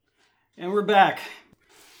And we're back.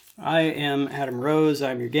 I am Adam Rose.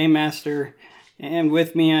 I'm your game master. And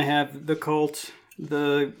with me I have the cult,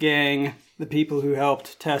 the gang, the people who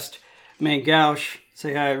helped test May Gauch.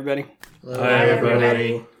 Say hi, everybody. Hello. Hi,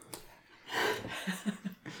 everybody.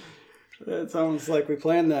 It's almost like we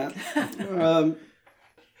planned that.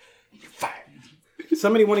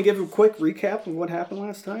 Somebody want to give a quick recap of what happened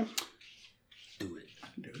last time? Do it.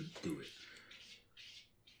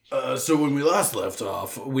 So when we last left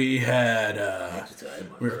off, we had,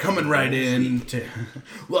 we were coming right in to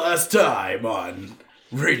last time on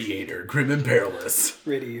Radiator, Grim and Perilous.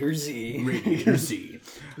 Radiator Z. Radiator Z.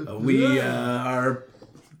 We are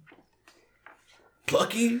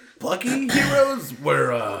plucky heroes.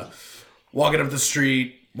 We're walking up the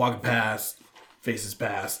street, walking past, faces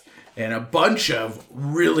past, and a bunch of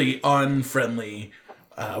really unfriendly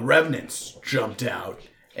revenants jumped out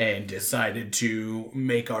and decided to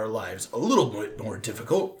make our lives a little bit more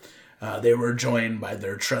difficult. They were joined by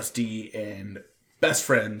their trusty and best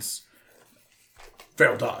friends,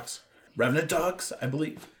 feral dogs. Revenant dogs, I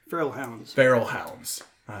believe. Feral hounds. Feral hounds.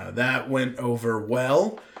 That went over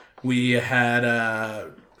well. We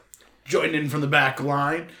had joined in from the back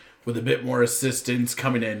line with a bit more assistance,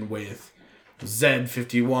 coming in with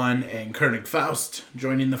Zed51 and Koenig Faust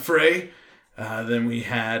joining the fray. Then we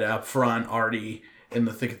had up front, already in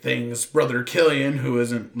the thick of things, Brother Killian, who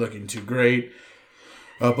isn't looking too great,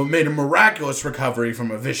 but made a miraculous recovery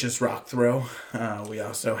from a vicious rock throw. We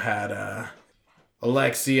also had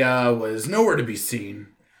Alexia, was nowhere to be seen,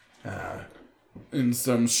 in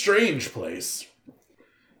some strange place.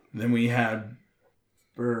 Then we had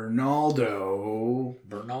Bernardo,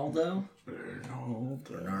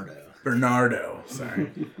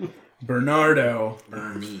 sorry. Bernardo.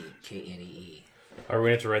 Bernie, Knee. Are we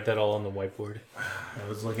going to have to write that all on the whiteboard? I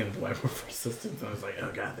was looking at the whiteboard for assistance, and I was like,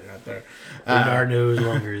 oh god, they're not there. Bernardo is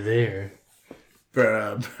longer there.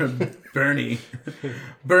 Bernie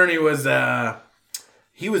was,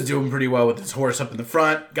 he was doing pretty well with his horse up in the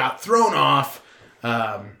front, got thrown off,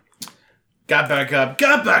 got back up,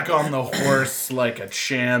 got back on the horse like a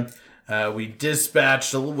champ. We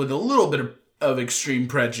dispatched, with a little bit of extreme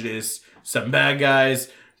prejudice, some bad guys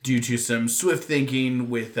due to some swift thinking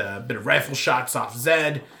with a bit of rifle shots off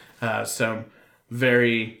Zed, some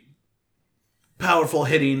very powerful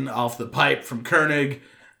hitting off the pipe from Koenig.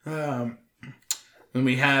 Then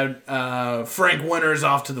we had Frank Winters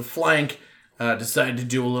off to the flank, decided to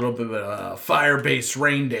do a little bit of a fire-based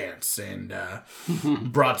rain dance and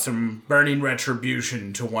brought some burning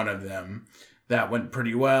retribution to one of them. That went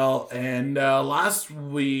pretty well. And last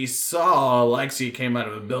we saw, Alexia came out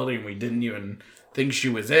of a building we didn't even think she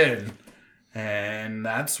was in. And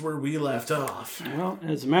that's where we left off. Well,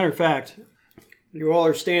 as a matter of fact, you all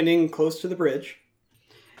are standing close to the bridge.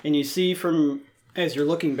 And you see as you're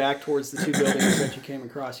looking back towards the two buildings that you came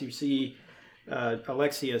across, you see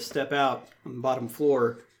Alexia step out on the bottom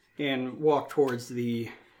floor and walk towards the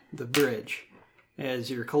bridge.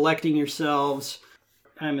 As you're collecting yourselves,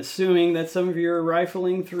 I'm assuming that some of you are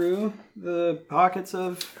rifling through the pockets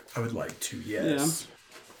of... I would like to, yes. Yeah.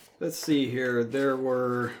 Let's see here. There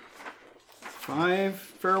were 5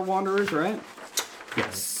 feral wanderers, right?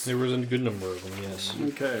 Yes. There was a good number of them, yes.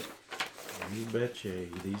 Okay. You betcha.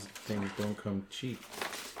 These things don't come cheap.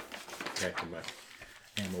 Back in my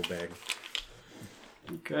ammo bag.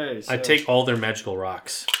 Okay. So... I take all their magical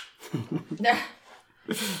rocks.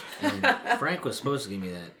 Frank was supposed to give me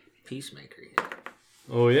that peacemaker yet.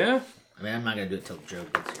 Oh, yeah? I mean, I'm not going to do it till Joe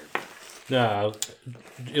gets here. No,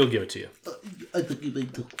 he'll give it to you. I think you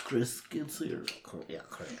wait till Chris gets here. Yeah,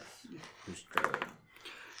 Chris. Who's driving?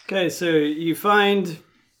 Okay, so you find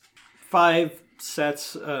 5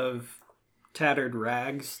 sets of tattered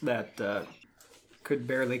rags that could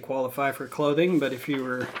barely qualify for clothing, but if you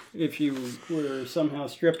were somehow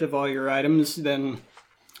stripped of all your items, then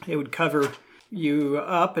it would cover you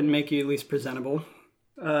up and make you at least presentable.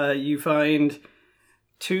 You find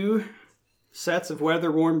 2 sets of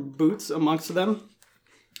weather-worn boots amongst them.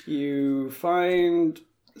 You find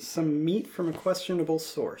some meat from a questionable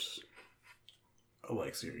source.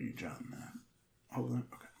 Alexia, are you jotting that? Hold on.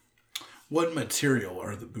 Okay. What material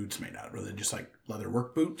are the boots made out of? Are they just like leather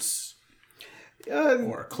work boots?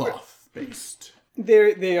 Or cloth-based?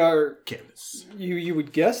 They are... Canvas. You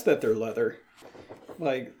would guess that they're leather.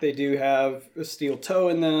 Like, they do have a steel toe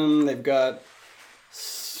in them. They've got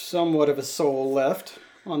somewhat of a sole left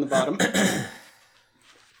on the bottom.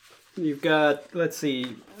 You've got, let's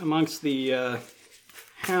see, amongst the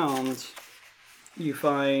hounds, you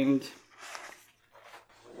find...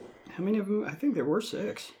 How many of them? I think there were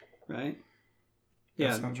 6, right?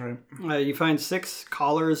 Yeah. That sounds right. You find 6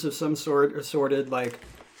 collars of some sort, assorted, like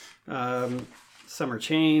Some are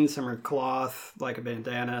chain, some are cloth, like a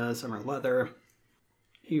bandana, some are leather.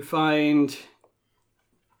 You find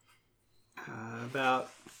about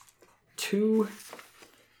 2,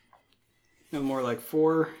 no more like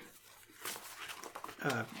 4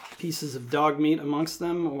 pieces of dog meat amongst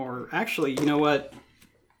them. Or actually, you know what?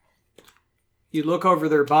 You look over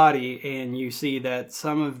their body and you see that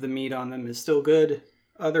some of the meat on them is still good.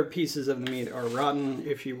 Other pieces of the meat are rotten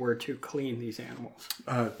if you were to clean these animals.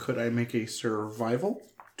 Could I make a survival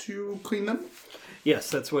to clean them?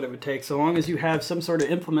 Yes, that's what it would take. So long as you have some sort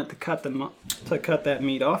of implement to cut that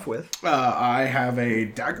meat off with. I have a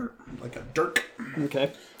dagger, like a dirk,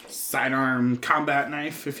 Okay. sidearm combat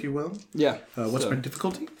knife, if you will. Yeah. What's my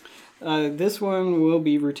difficulty? This one will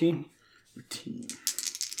be routine. Routine.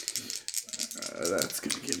 That's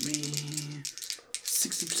gonna give me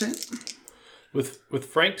 60%. With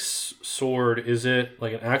Frank's sword, is it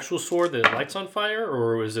like an actual sword that lights on fire,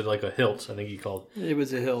 or is it like a hilt? I think he called It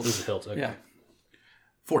was a hilt. it was a hilt. Okay. Yeah.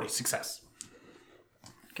 40 success.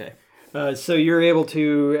 Okay. So you're able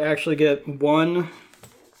to actually get 1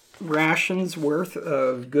 ration's worth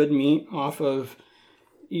of good meat off of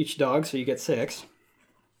each dog, so you get 6.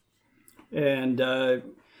 And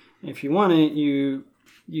if you want it, you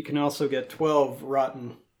can also get 12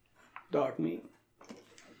 rotten dog meat.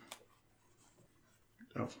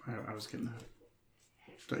 Oh, I was getting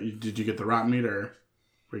that. Did you get the rotten meat, or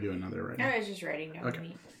were you doing another right now? I was just writing down Okay.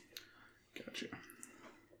 meat. Gotcha.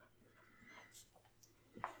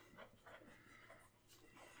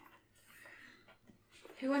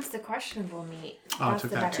 Who wants the questionable meat? I'll That's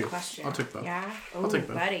take the that better too. question. I'll take both. Yeah? I'll Ooh, take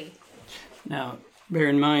both. buddy. Now, bear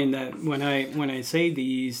in mind that when I say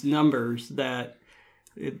these numbers, that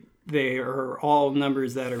they are all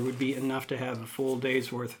numbers that would be enough to have a full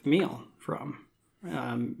day's worth of meal from,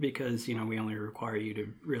 because we only require you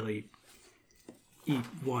to really eat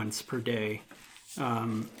once per day,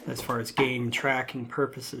 as far as game tracking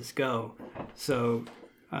purposes go. So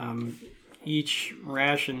each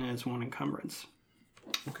ration is 1 encumbrance.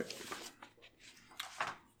 Okay.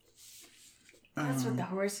 That's what the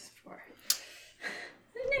horse is for.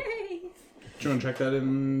 Nay. Do you want to check that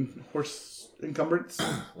in horse encumbrance?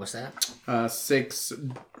 What's that? 6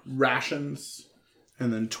 rations,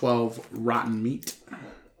 and then 12 rotten meat.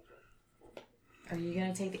 Are you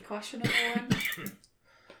going to take the questionable one?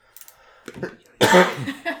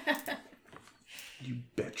 You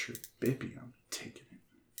bet your baby I'm taking it.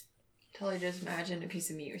 Totally just imagine a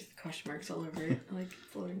piece of meat with question marks all over it, like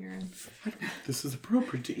floating around. This is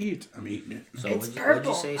appropriate to eat. I'm eating it. So It's what'd you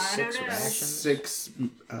purple. say? I 6 don't know. rations? 6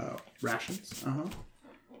 rations. Uh-huh.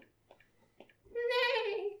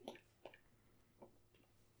 Nay.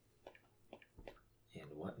 And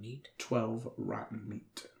what meat? 12 rotten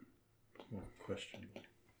meat. Oh, question.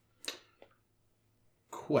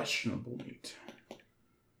 Questionable meat.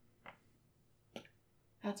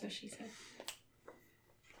 That's what she said.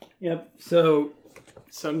 Yep. So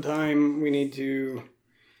sometime we need to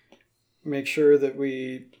make sure that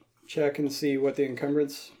we check and see what the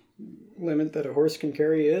encumbrance limit that a horse can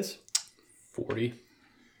carry is. 40.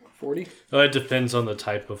 40? It depends on the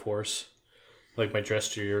type of horse. Like my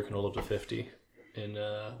dress terrier can hold up to 50 in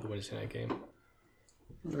the Wednesday night game.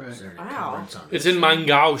 Right. Is there an Wow. encumbrance on It's this? in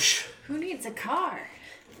Mangausch. Who needs a car?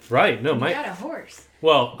 Right. No, You my got a horse.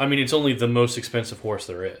 well, I mean, it's only the most expensive horse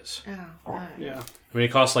there is. Oh, alright. Yeah. I mean,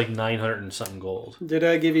 it costs like 900 and something gold. Did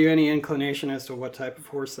I give you any inclination as to what type of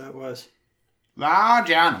horse that was?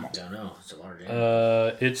 Large animal. Don't know. It's a large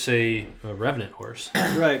animal. It's a revenant horse.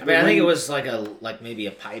 Right. I mean, I think it was like maybe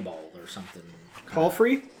a piebald or something.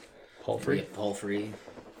 palfrey. Palfrey. Yeah, palfrey.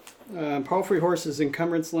 Palfrey horse's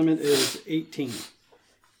encumbrance limit is 18.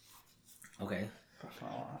 Okay.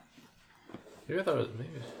 Maybe I thought it was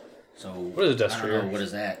maybe. So What is a I don't destrier? know, what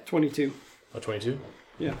is that? 22. Oh, 22?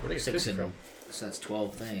 Yeah. Where do you get 6 50 in from? So that's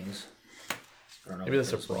 12 things. I don't know. Maybe what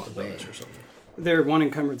that's a they're supposed to broad weigh. bonus or something. They're 1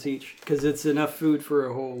 encumbrance each because it's enough food for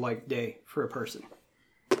a whole day for a person.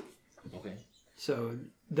 Okay. So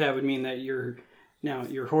that would mean that your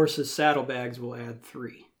horse's saddlebags will add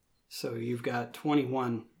 3. So you've got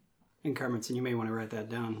 21 encumbrance, and you may want to write that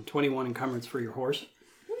down. 21 encumbrance for your horse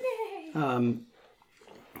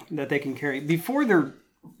that they can carry before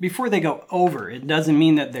they go over. It doesn't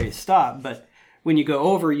mean that they stop, but when you go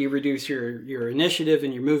over, you reduce your initiative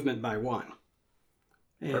and your movement by 1.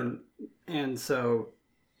 And so,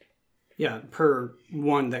 yeah, per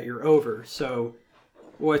 1 that you're over. So,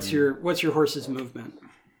 what's your horse's movement?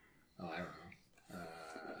 Oh, I don't know.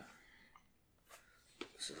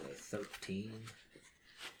 This is a 13.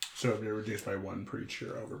 So if you're reduced by 1 per each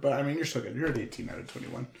year over. But I mean, you're still good. You're at 18 out of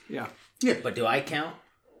 21. Yeah. But do I count?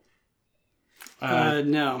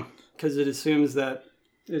 No, because it assumes that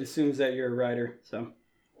you're a rider. So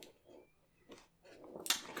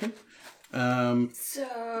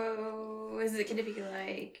So, is it going to be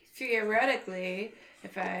like, theoretically,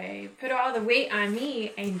 if I put all the weight on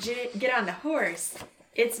me and get on the horse,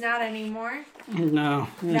 it's not anymore? no,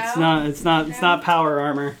 it's No? not. It's not. It's No? not power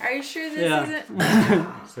armor. Are you sure this Yeah.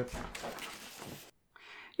 isn't?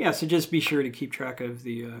 Yeah. So just be sure to keep track of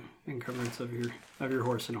the encumbrance of your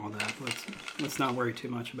horse and all that. Let's not worry too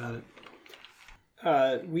much about it.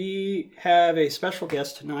 We have a special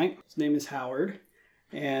guest tonight. His name is Howard.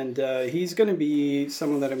 And he's going to be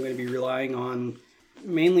someone that I'm going to be relying on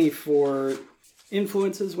mainly for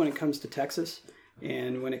influences when it comes to Texas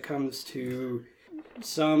and when it comes to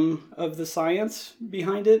some of the science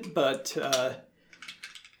behind it. But,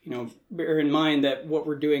 bear in mind that what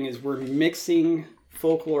we're doing is we're mixing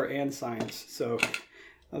folklore and science. So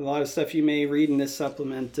a lot of stuff you may read in this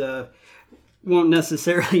supplement won't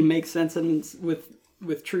necessarily make sense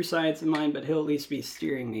with true science in mind, but he'll at least be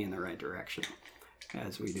steering me in the right direction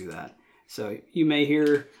as we do that. So you may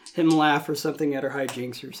hear him laugh or something at our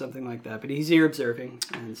hijinks or something like that, but he's here observing,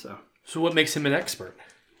 and so. So what makes him an expert?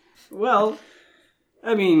 Well,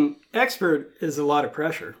 I mean, expert is a lot of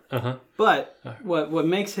pressure, but what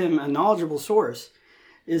makes him a knowledgeable source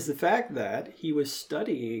is the fact that he was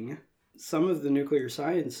studying some of the nuclear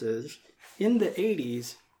sciences in the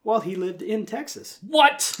 80s while he lived in Texas.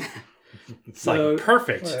 What? It's So- like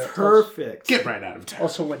perfect. Perfect. Get right out of town.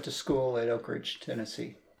 Also went to school at Oak Ridge,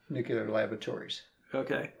 Tennessee, Nuclear Laboratories.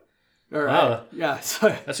 Okay. All right. Wow. Yeah. So,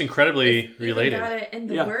 That's incredibly You related. got it in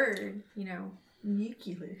the Yeah. word,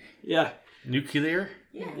 nuclear. yeah. Nuclear?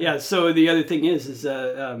 Yeah. So the other thing is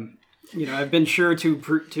I've been sure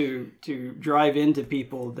to drive into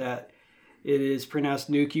people that it is pronounced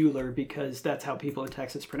nuclear because that's how people in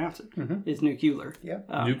Texas pronounce it. Is nuclear. Yeah.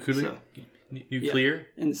 Nuclear? so- Nuclear?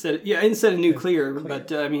 instead of nuclear,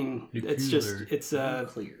 but I mean it's just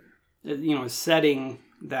Nuclear. setting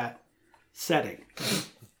that setting.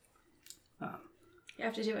 You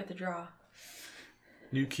have to do it with the draw.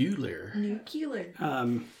 Nuclear. Nuclear.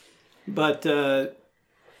 But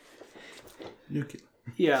Nuclear.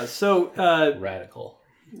 yeah, so Radical.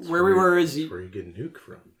 where we were is Where you get nuke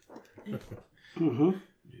from?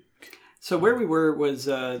 So where we were was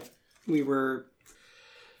we were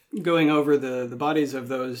going over the bodies of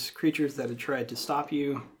those creatures that had tried to stop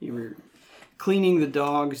you. You were cleaning the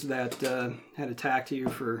dogs that had attacked you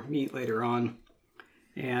for meat later on.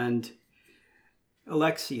 And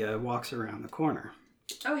Alexia walks around the corner.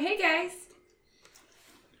 Oh, hey guys.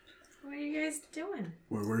 What are you guys doing?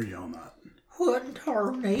 Where were you on that? What in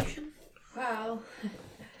tarnation? Well,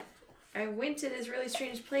 I went to this really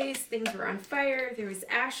strange place. Things were on fire. There was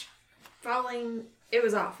ash falling. It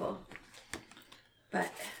was awful.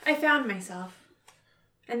 But I found myself.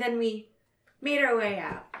 And then we made our way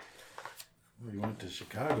out. Well, you went to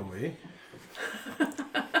Chicago, eh?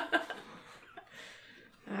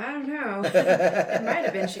 I don't know. It might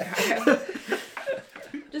have been Chicago.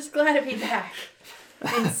 Just glad to be back.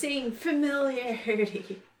 And seeing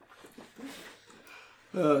familiarity.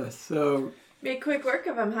 So Made quick work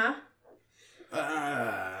of them, huh?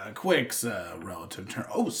 Quick's relative term.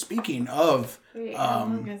 Oh, speaking of Wait, how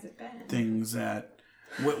long has it been? things that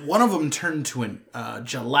one of them turned to a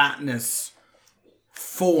gelatinous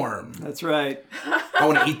form. that's right. I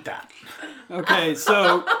want to eat that. Okay,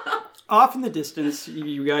 so off in the distance,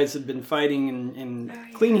 you guys have been fighting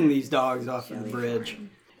and cleaning these dogs off of the bridge.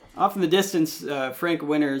 Off in the distance, Frank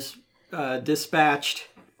Winters dispatched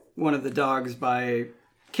one of the dogs by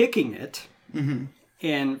kicking it.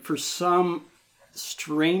 And for some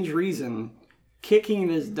strange reason, kicking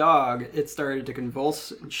this dog, it started to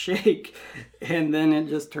convulse and shake. And then it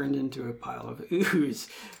just turned into a pile of ooze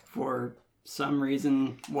for some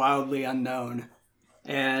reason wildly unknown.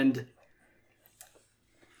 And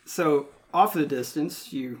so off in the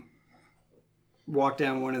distance, you walk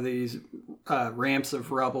down one of these ramps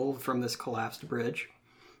of rubble from this collapsed bridge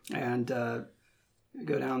and go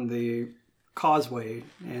down the causeway,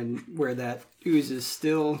 and where that ooze is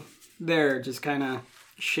still there, just kind of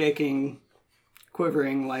shaking,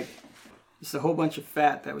 quivering, like just a whole bunch of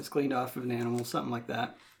fat that was cleaned off of an animal, something like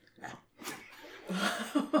that.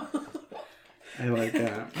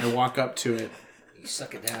 I walk up to it. You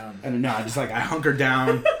suck it down. And no, I just I hunker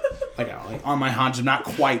down, like on my haunches. I'm not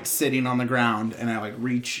quite sitting on the ground, and I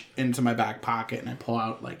reach into my back pocket and I pull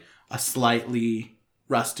out a slightly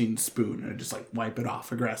rusting spoon and I just wipe it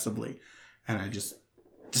off aggressively, and I just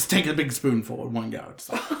take a big spoonful in one go. Just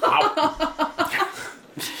ow.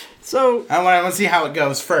 So I want to see how it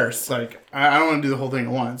goes first. I don't want to do the whole thing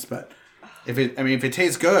at once, but if it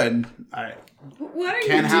tastes good, What are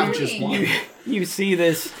Can't you have doing? just one. You see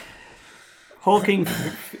this hulking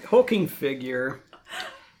figure,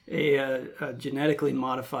 a genetically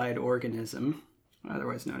modified organism,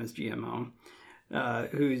 otherwise known as GMO,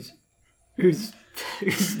 who's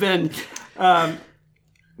been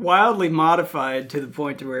wildly modified to the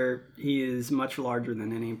point where he is much larger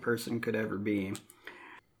than any person could ever be.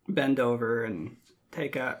 Bend over and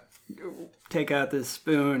take out this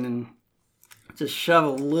spoon and just shove a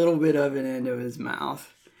little bit of it into his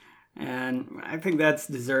mouth. And I think that's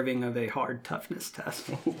deserving of a hard toughness test.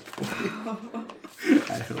 I hope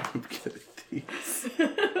I'm getting these.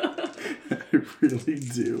 I really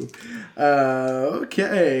do.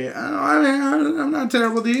 Okay. I'm not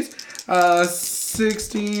terrible at these.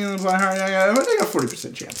 16. I got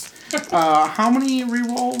 40% chance. How many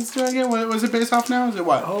rerolls do I get? What was it based off now? Is it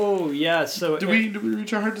what? Oh, yeah. So Did we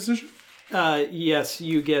reach our hard decision? yes,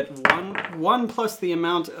 you get one plus the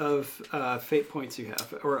amount of fate points you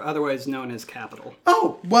have, or otherwise known as capital.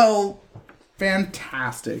 Oh, well,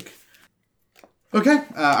 fantastic. Okay,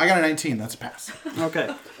 I got a 19. That's a pass.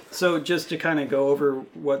 Okay, so just to kind of go over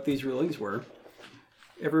what these rulings were,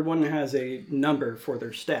 everyone has a number for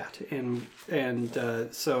their stat, and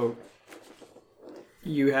so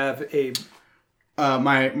you have a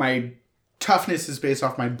My toughness is based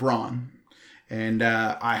off my brawn, and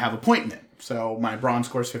I have a point in it. So my brawn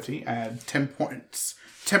score is 50. I add 10 points,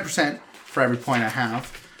 10% for every point I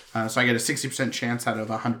have. So I get a 60% chance out of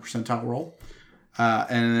a 100 percentile roll. And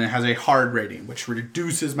then it has a hard rating, which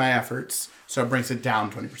reduces my efforts, so it brings it down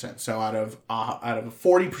 20%. So out of a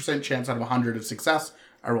 40% chance out of 100 of success,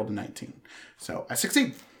 I rolled a 19. So I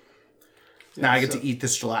succeed. Now I get to eat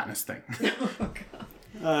this gelatinous thing.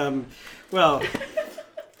 well.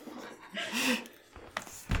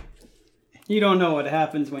 You don't know what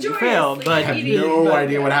happens when you fail, Joyously but I have eating no the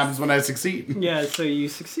idea what best. happens when I succeed. yeah. So you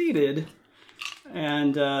succeeded,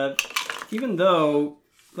 and even though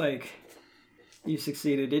you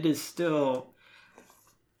succeeded, it is still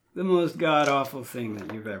the most god awful thing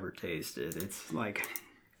that you've ever tasted. It's like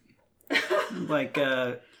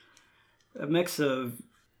a mix of.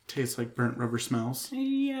 Tastes like burnt rubber smells.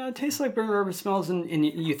 Yeah, it tastes like burnt rubber smells, and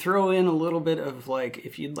you throw in a little bit of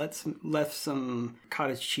if you'd left some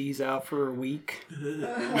cottage cheese out for a week,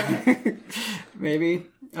 maybe.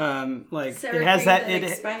 It has that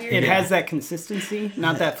it has that consistency,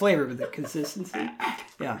 not that flavor, but the consistency.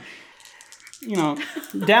 Yeah,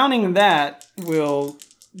 downing that will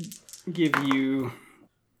give you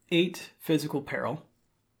 8 physical peril.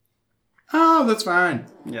 Oh, that's fine.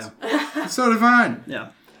 Yeah, That's totally fine. yeah.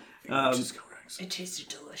 Just go, Rex. It tasted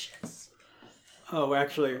delicious. Oh,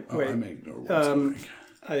 actually, wait. I make no rules.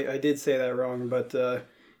 I did say that wrong, but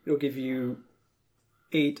it'll give you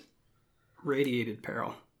 8 radiated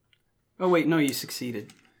peril. Oh wait, no, you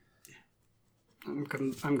succeeded. I'm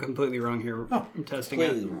completely wrong here. Oh, I'm testing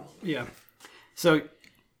Completely it. wrong. Yeah. So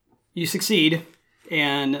you succeed,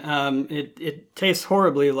 and it tastes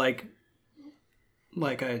horribly like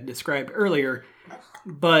I described earlier,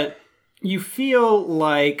 but you feel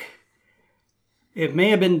like it may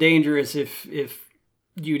have been dangerous if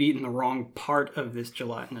you'd eaten the wrong part of this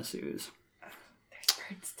gelatinous ooze. There's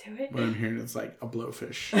words to it. What I'm hearing is like a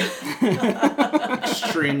blowfish.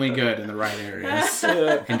 Extremely good in the right areas.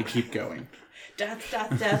 And to keep going. Death.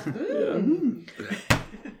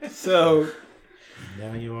 So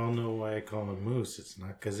Now you all know why I call him a moose. It's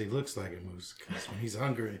not because he looks like a moose. Because when he's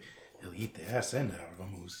hungry, he'll eat the ass end out of a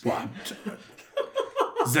moose. What?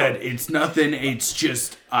 Zed, it's nothing. It's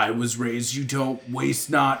just I was raised. You don't waste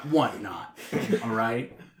not, want not. All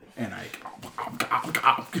right? And I.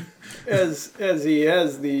 as he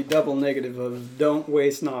has the double negative of don't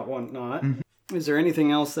waste not, want not. Mm-hmm. Is there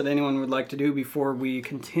anything else that anyone would like to do before we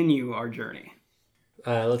continue our journey?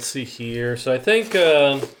 Let's see here. So I think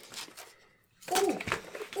Ooh,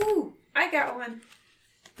 I got one.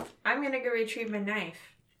 I'm gonna go retrieve my knife.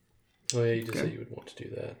 oh yeah, you just said you would want to do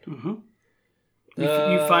that.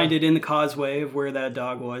 You find it in the causeway of where that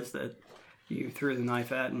dog was that you threw the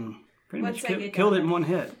knife at and pretty Once much I get killed it done. in one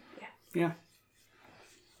hit. Yeah.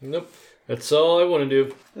 Nope. That's all I want to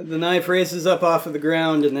do. The knife races up off of the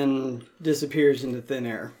ground and then disappears into thin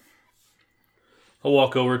air. I'll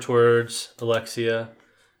walk over towards Alexia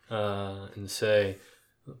and say,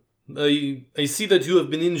 I see that you have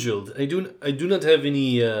been injured. I do not have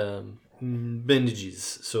any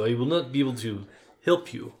bandages, so I will not be able to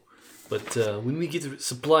help you. But when we get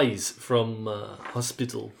supplies from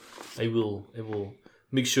hospital, I will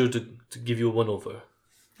make sure to give you a one-over.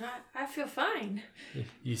 I feel fine.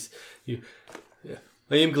 Yes, yeah.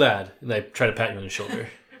 I am glad, and I try to pat you on the shoulder.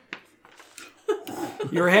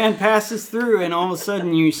 Your hand passes through, and all of a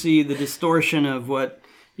sudden you see the distortion of what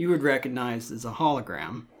you would recognize as a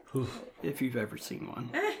hologram, if you've ever seen one.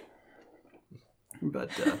 But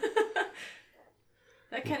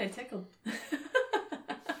That kind of tickled.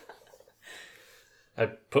 I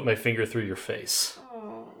put my finger through your face.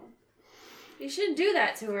 Oh. You shouldn't do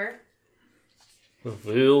that to her.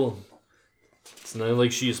 Well, it's not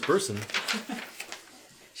like she is person.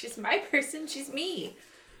 She's my person. She's me.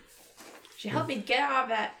 She helped me get out of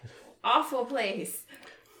that awful place.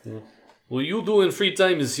 What you do in free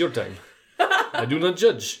time is your time. I do not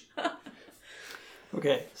judge.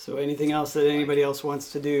 okay, so anything else that anybody else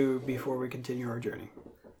wants to do before we continue our journey?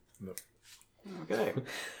 No. Okay.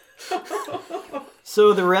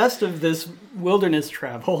 So the rest of this wilderness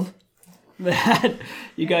travel that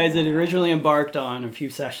you guys had originally embarked on a few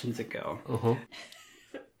sessions ago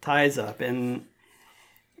ties up, and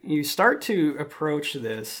you start to approach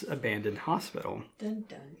this abandoned hospital. Dun,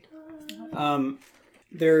 dun, dun.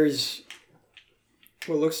 There's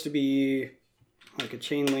what looks to be like a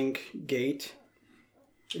chain link gate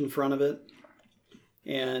in front of it,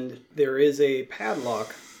 and there is a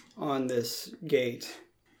padlock on this gate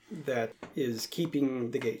that is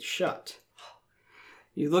keeping the gate shut.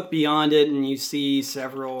 You look beyond it and you see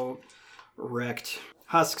several wrecked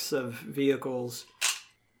husks of vehicles.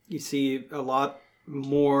 You see a lot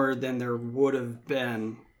more than there would have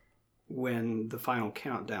been when the final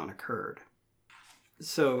countdown occurred.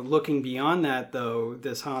 So looking beyond that, though,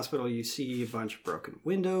 this hospital, you see a bunch of broken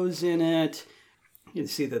windows in it. You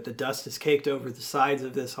see that the dust is caked over the sides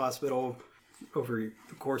of this hospital over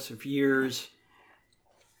the course of years.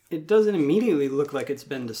 It doesn't immediately look like it's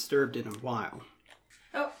been disturbed in a while.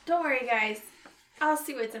 Oh, don't worry, guys. I'll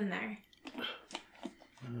see what's in there.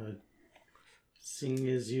 Seeing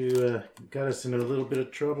as you got us in a little bit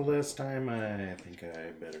of trouble last time, I think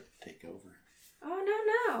I better take over.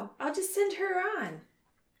 Oh, no. I'll just send her on.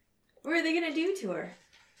 What are they going to do to her?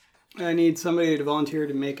 I need somebody to volunteer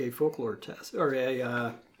to make a folklore test. Or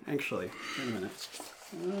actually, wait a minute.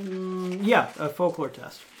 A folklore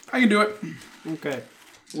test. I can do it. Okay.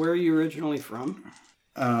 Where are you originally from?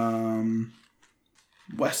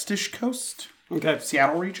 Westish coast, Okay.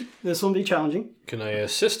 Seattle region. This will be challenging. Can I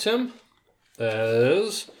assist him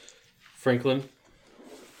as Franklin?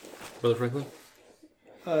 Brother Franklin?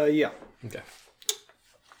 Yeah. Okay.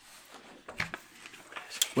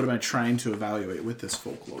 What am I trying to evaluate with this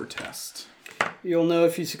folklore test? You'll know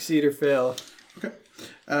if you succeed or fail. Okay.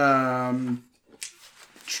 All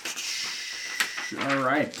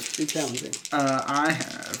right. Be challenging. I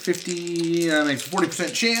have 50. That makes a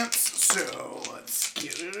 40% chance. So let's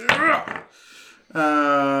get it up.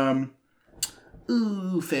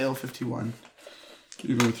 Fail 51.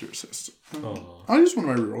 Even with your assist. I'll use one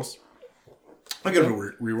of my rerolls. I'll give it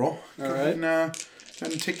a reroll. All right. And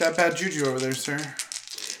take that bad juju over there, sir.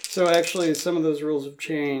 So actually, some of those rules have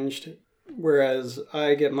changed, whereas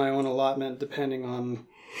I get my own allotment depending on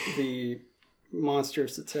the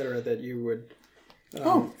monsters, etc., that you would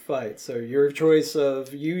fight. So your choice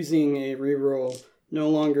of using a reroll no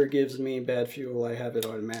longer gives me bad fuel. I have it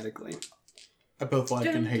automatically. I both like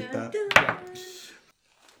and hate that.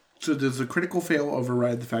 So does a critical fail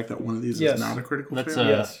override the fact that one of these Yes. is not a critical That's fail?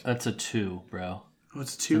 Yes. that's a 2, bro. Oh,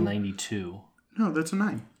 it's a It's a 2? 92. No, that's a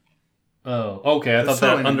 9. Oh, okay. I That's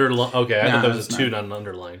thought that so underline. Okay, I Nah, thought that was that's a 2, not. not an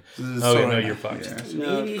underline. This is Okay, so no, annoying. you're fucked. Yeah.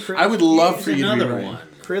 No, Maybe I would love use for you to be another right. one.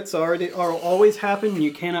 crits always happen.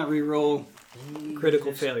 You cannot reroll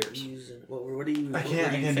critical failures. What are you? I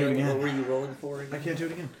can't do it again. What were you rolling for? I can't do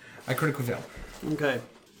it again. I critical fail. Okay.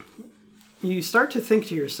 You start to think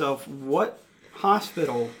to yourself, what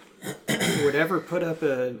hospital would ever put up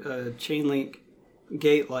a chain link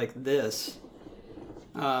gate like this?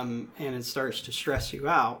 And it starts to stress you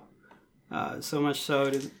out. So much so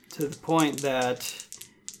to the point that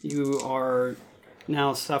you are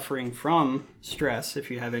now suffering from stress, if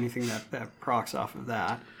you have anything that procs off of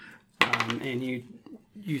that. And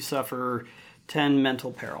you suffer 10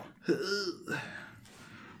 mental peril.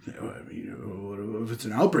 I mean, what if it's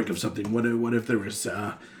an outbreak of something? What if there was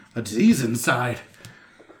a disease inside?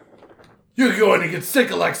 You're going to get sick,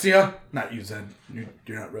 Alexia. Not you, Zed.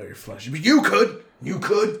 You're not really your flesh. But you could. You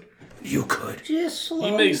could. You could. Just slow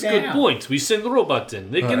He makes down. good points. We send the robot in.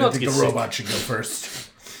 They I cannot think get the sick. robot should go first.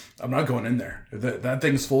 I'm not going in there. If that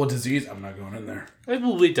thing's full of disease, I'm not going in there. I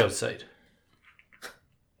will wait outside.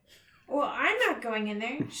 Well, I'm not going in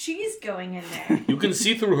there. She's going in there. You can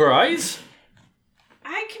see through her eyes?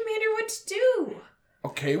 I command her what to do.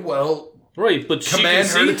 Okay, well, Right, but she can command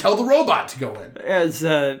her see. to tell the robot to go in. As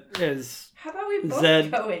How about we both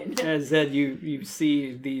Zed, go in? Zed, you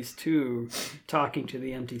see these two talking you see these two talking to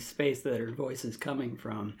the empty space that her voice is coming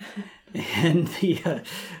from, and the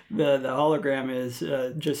hologram is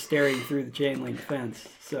just staring through the chain link fence.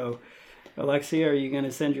 So, Alexia, are you going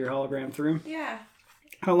to send your hologram through? Yeah.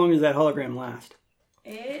 How long does that hologram last?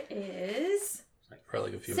 It is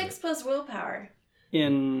Probably like a few 6 plus willpower.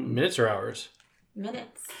 In minutes or hours.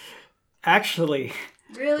 Minutes. actually,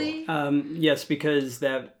 Really? yes, because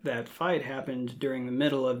that fight happened during the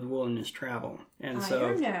middle of the wilderness travel, and I so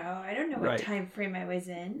don't know. I don't know what Right. time frame I was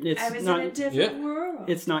in. It's I was not- in a different world.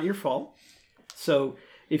 it's not your fault. So,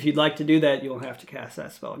 if you'd like to do that, you'll have to cast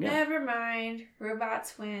that spell again. Never mind.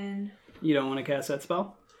 Robots win. You don't want to cast that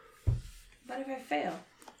spell? What if I fail?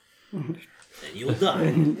 And you'll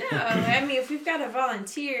die. No, I mean, if we've got a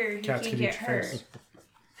volunteer who Cats can can get eat your hurt. face.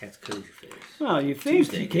 Cats killed your face. Well, you think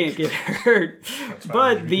Tuesday. you can't get hurt,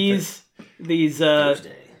 but these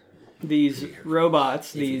Thursday.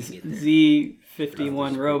 robots, If you these can get there.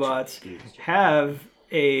 Z51 robots, have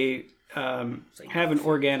an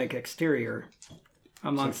organic exterior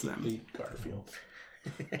amongst them. Beat Garfield.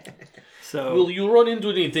 So Will you run into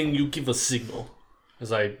anything? You give a signal.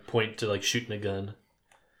 As I point to like shooting a gun.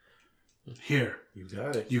 Here, You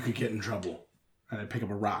got it. you could get in trouble. And I pick up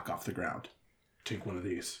a rock off the ground. Take one of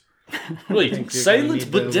these. Wait, You're gonna silent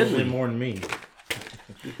need but that a little bit deadly. more than me.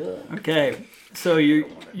 okay, so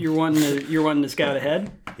you're wanting to scout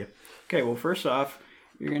ahead. Yep. Okay, well first off,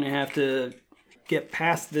 you're gonna have to get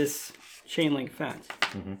past this chain link fence.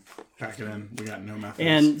 Pack it in. We got no methods.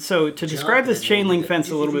 And so to describe this and chain we'll link get- fence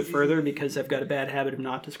a little bit further, because I've got a bad habit of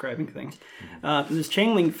not describing things, this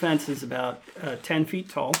chain link fence is about 10 feet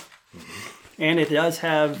tall, and it does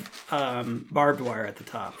have barbed wire at the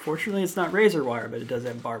top. Fortunately, it's not razor wire, but it does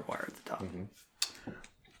have barbed wire at the top.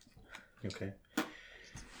 Okay.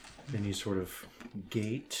 Any sort of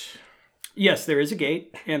gate Yes, there is a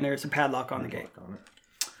gate, and there's a padlock on the gate, on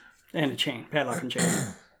it. and a chain, padlock and chain.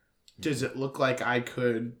 Does it look like I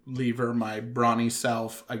could lever my brawny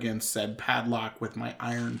self against said padlock with my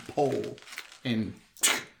iron pole and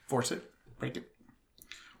force it, break it?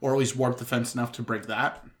 Or at least warp the fence enough to break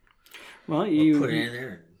that? Well, Put it you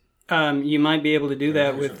in there. you might be able to do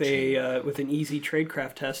that there's with no with an easy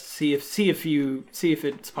tradecraft test. See if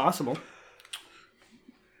it's possible.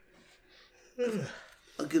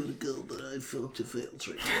 I'll give it a go, but I feel to fail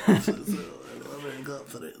trade. So I'm very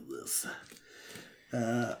confident in this.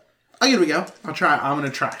 I'll give it a go. I'll try. I'm going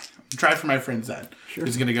to try. Try for my friend Zed. Sure.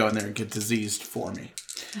 Who's going to go in there and get diseased for me.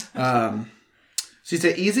 So you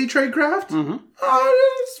say easy tradecraft? Mm-hmm.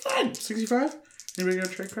 Oh, it's fine. 65? Anybody got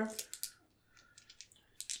tradecraft?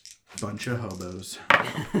 Bunch of hobos.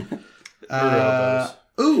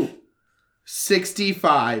 Ooh.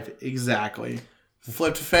 65. Exactly.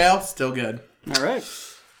 Flip to fail. Still good. All right.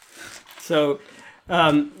 So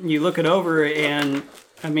you look it over, and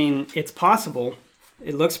I mean, it's possible.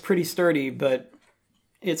 It looks pretty sturdy, but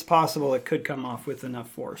it's possible it could come off with enough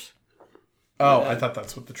force. Oh, I thought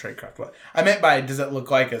that's what the tradecraft was. I meant by does it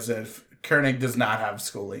look like as if Koenig does not have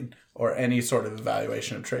schooling or any sort of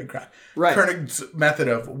evaluation of tradecraft. Right. Koenig's method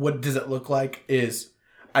of what does it look like is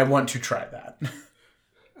I want to try that.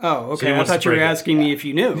 Oh, okay. he I wants to thought you were break it. asking me if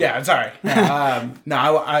you knew. Yeah, sorry.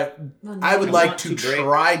 No, I would like to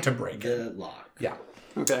try to break it. The lock. Yeah.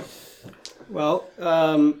 Okay. Well,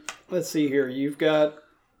 let's see here. You've got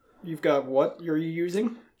what you're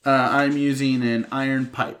using? I'm using an iron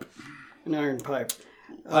pipe. An iron pipe.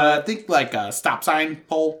 I think like a stop sign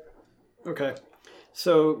pole. Okay.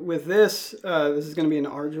 So with this, this is going to be an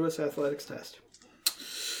arduous athletics test.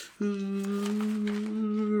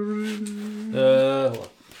 Hold on.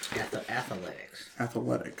 Athletics.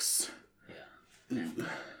 Athletics.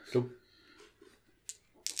 Go.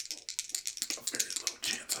 Very low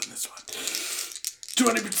chance on this one.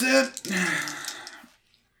 20%.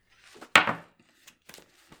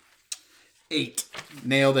 8.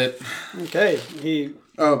 Nailed it. Okay.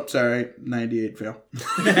 Oh, sorry. 98 fail.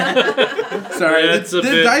 Sorry. Yeah, it's the a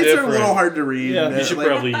bit dice are a different. little hard to read. Yeah. You should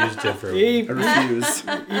probably use different. He I refuse.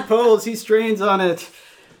 pulls. He strains on it.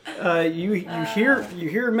 You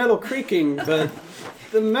hear metal creaking, but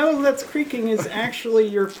the metal that's creaking is actually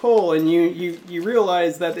your pole, and you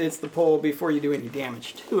realize that it's the pole before you do any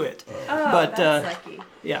damage to it. Oh, But, that's lucky.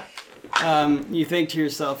 Yeah. You think to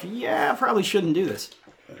yourself, yeah, I probably shouldn't do this.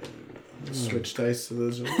 Switch dice so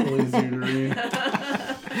those are a little easier to read.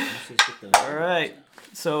 All right.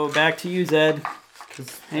 So back to you, Zed.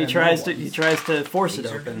 And he tries to force it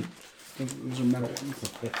open. Those are metal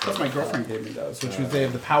ones. That's my girlfriend gave me those, which was they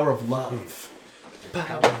have the power of love. The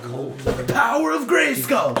power of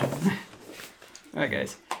Grayskull. All right,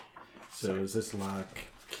 guys. So is this lock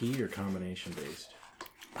key or combination based?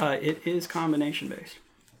 It is combination based.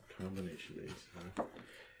 Combination based, huh?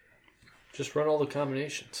 Just run all the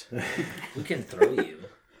combinations. We can throw you.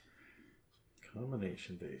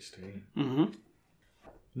 Combination based, eh? Mm-hmm.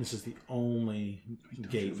 This is the only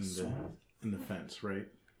gate in the fence, right?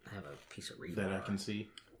 I have a piece of rebar. That I can see.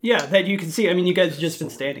 Yeah, that you can see. I mean, you guys have just been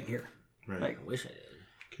standing here. Right. Like, I wish I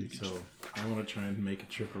did. So I want to try and make a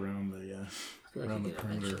trip around the I feel like around the you could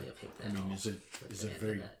perimeter. eventually pick that I mean, off is it at is the it end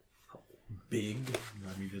very of that. big?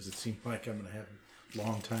 I mean, does it seem like I'm going to have a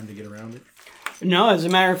long time to get around it? no, as a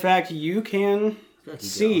matter of fact, you can I feel like you could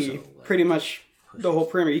see also, like, pretty much the whole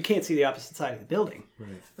perimeter. You can't see the opposite side of the building,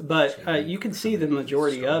 Right. but you can see the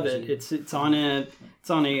majority of it. It's on a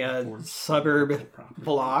suburb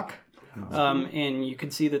block, and you can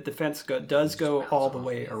see that the fence does go all the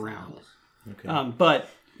way around. Okay. But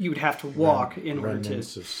you would have to walk in order to.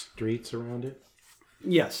 Remnants of streets around it?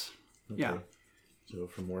 Yes. Okay. Yeah. So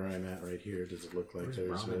from where I'm at right here, does it look like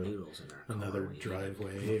there's ramen noodles in our car another when you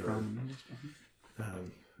driveway or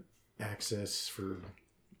access for,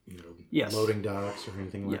 Yes. loading docks or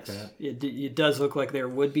anything like Yes. that? It does look like there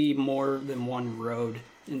would be more than one road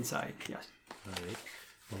inside. Yes. All right.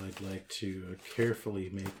 Well, I'd like to carefully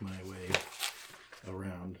make my way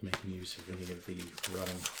around, making use of any of the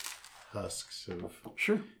rotting husks of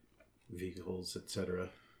Sure. vehicles, etc.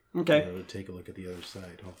 Okay. To take a look at the other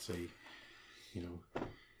side. I'll say,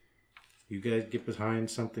 you guys get behind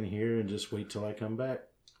something here and just wait till I come back.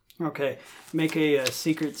 Okay. Make a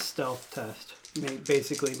secret stealth test.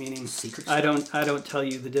 Basically meaning Secret I don't tell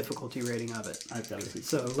you the difficulty rating of it. I've got a secret.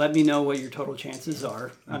 So let me know what your total chances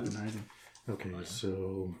are. Undeniable. Okay,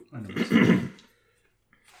 so I know. Under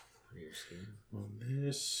your skin. on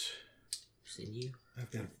this, Sinew.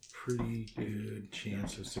 I've got a pretty good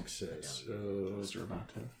chance of success. You're about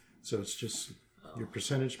to. So it's just your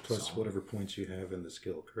percentage plus whatever points you have in the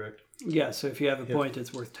skill, correct? Yeah, so if you have a point,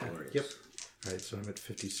 it's worth 10. Yep. All right, so I'm at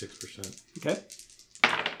 56%. Okay.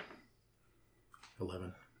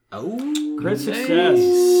 11. Oh, Crit success.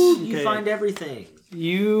 you Okay. find everything.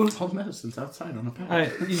 You Hold medicines outside on a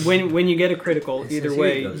pad. when you get a critical, It either says here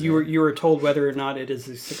way, it goes you were told whether or not it is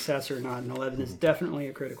a success or not. And 11 is definitely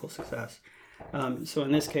a critical success. So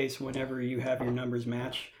in this case, whenever you have your numbers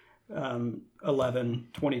match, 11,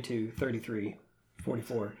 22, 33,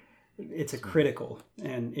 44, it's a critical.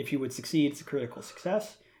 And if you would succeed, it's a critical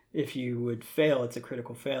success. If you would fail, it's a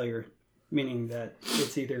critical failure, meaning that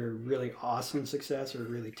it's either a really awesome success or a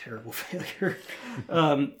really terrible failure.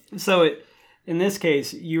 In this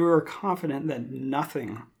case, you are confident that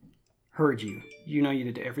nothing heard you. You know you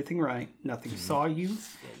did everything right. Nothing saw you.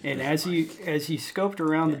 And as you scoped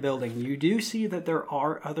around the building, you do see that there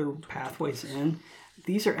are other pathways in.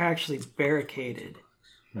 These are actually barricaded.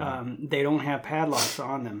 They don't have padlocks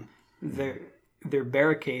on them. They're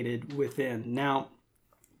barricaded within. Now,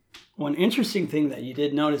 one interesting thing that you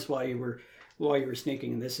did notice while you were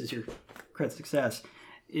sneaking, and this is your crit success,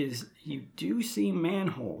 is you do see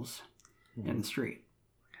manholes in the street.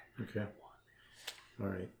 Okay. All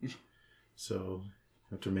right. So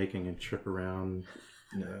after making a trip around,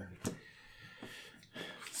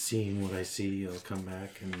 seeing what I see, I'll come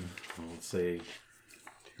back and I'll say,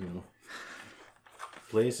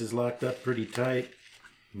 place is locked up pretty tight,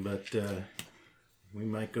 but we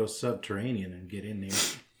might go subterranean and get in there.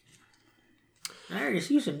 You're just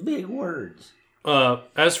using big words.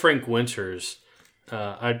 As Frank Winters,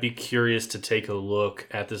 I'd be curious to take a look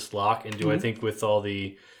at this lock, and do I think with all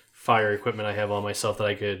the fire equipment I have on myself that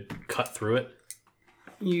I could cut through it?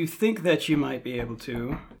 You think that you might be able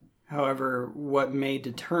to. However, what may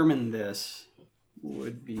determine this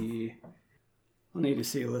would be... I'll need to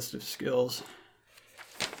see a list of skills.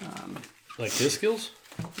 Like his skills?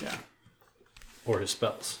 Yeah. Or his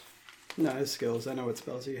spells? No, his skills. I know what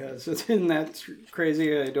spells he has. Isn't that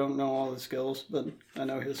crazy? I don't know all the skills, but I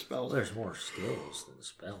know his spells. There's more skills than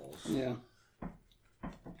spells. Yeah.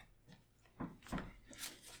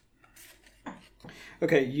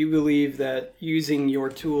 Okay, you believe that using your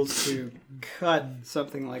tools to cut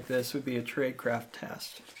something like this would be a tradecraft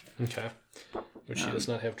test. Okay. Which he does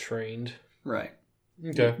not have trained. Right.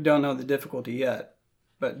 Okay. Don't know the difficulty yet,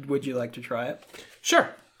 but would you like to try it? Sure.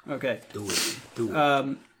 Okay. Do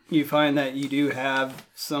it. You find that you do have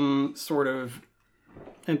some sort of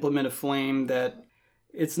implement of flame that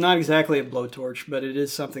it's not exactly a blowtorch, but it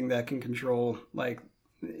is something that can control, like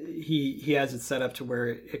he has it set up to where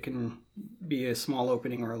it can be a small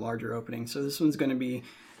opening or a larger opening. So this one's going to be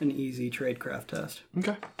an easy tradecraft test.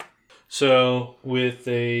 Okay. So with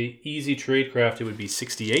a easy tradecraft, it would be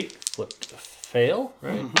 68. Flipped to fail,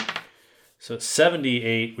 right? Mm-hmm. So it's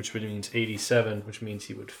 78, which means 87, which means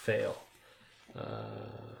he would fail.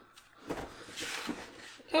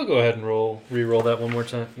 I'll go ahead and re-roll that one more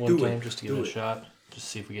time, Do it. just to give it a shot. Just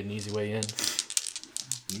see if we get an easy way in.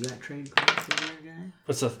 You got trade points in there, guy?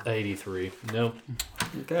 What's a 83? Nope.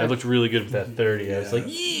 Okay. I looked really good with that 30. I was like,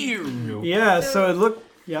 yeah. Yeah, so it looked...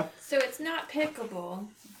 Yeah. So it's not pickable,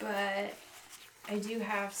 but I do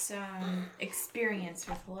have some experience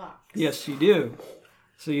with locks. Yes, you do.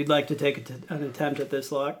 So you'd like to take an attempt at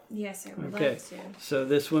this lock? Yes, I would Okay. like to. So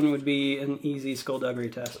this one would be an easy skullduggery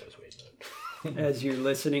test. As you're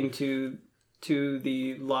listening to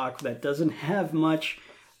the lock that doesn't have much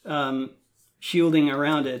shielding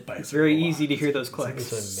around it, it's very easy to hear those clicks.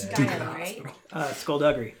 Style, right?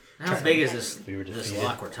 Skullduggery. How big is this were just this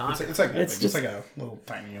lock we're talking? It's like It's it's just- like a little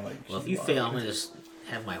tiny like. Well, if you fail, I'm gonna just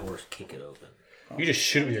have my horse kick it open. You just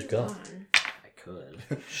shoot it with your gun. On. I could.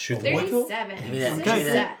 Shoot it. 37. Give me that, Okay. give me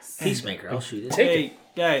that Success. peacemaker. I'll shoot it. Hey,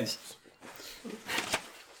 guys.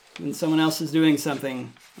 When someone else is doing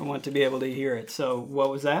something, I want to be able to hear it. So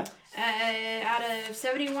what was that? Out of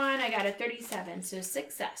 71, I got a 37, so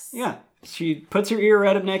success. Yeah. She puts her ear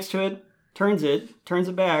right up next to it, turns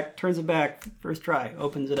it back, first try,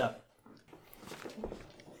 opens it up.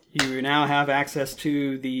 You now have access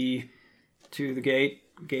to the gate.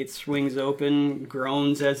 Gate swings open,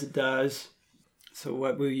 groans as it does. So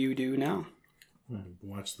what will you do now?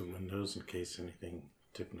 Watch the windows in case anything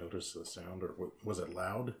took notice of the sound, or was it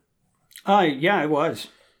loud? Yeah, it was.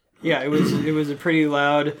 Yeah, it was a pretty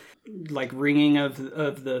loud, like ringing of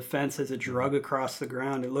the fence as it drug across the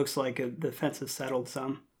ground. It looks like the fence has settled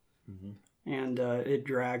some, and it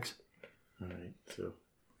drags. All right, so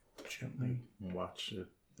gently watch it,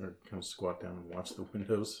 or kind of squat down and watch the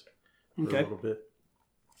windows for Okay. a little bit.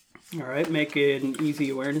 All right, make an easy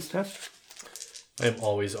awareness test. I am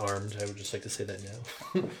always armed. I would just like to say that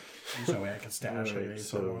now. There's no way I can stash Alright, it.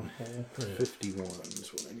 so 51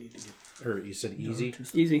 is what I need to get. Or you said easy?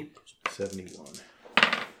 Easy. 71.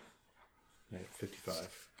 Right,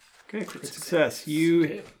 55. Okay, great success.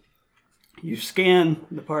 You scan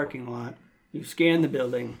the parking lot, you scan the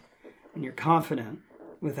building, and you're confident,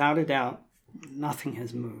 without a doubt, nothing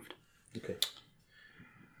has moved. Okay.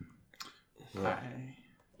 Well,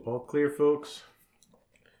 all clear, folks.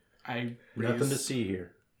 I Nothing to raise see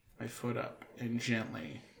here. my foot up and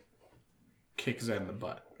gently kick Zen in the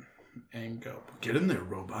butt and go, "Get in there,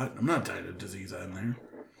 robot. I'm not tied to disease in there.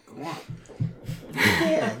 Go on."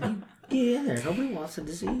 Yeah, you get in there. Nobody wants a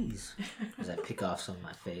disease. As I pick off some of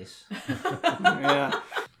my face. Yeah.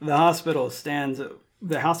 The hospital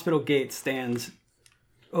gate stands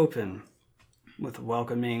open with a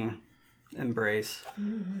welcoming embrace.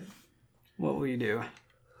 What will you do?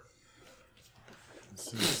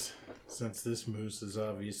 Since this moose is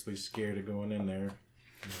obviously scared of going in there,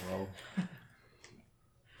 well,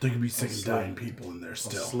 There could be sick and dying people in there I'll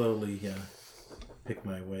still. slowly pick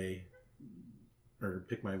my way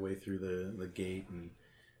through the gate and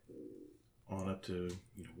on up to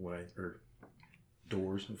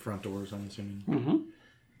doors, front doors. I'm assuming. Mm-hmm.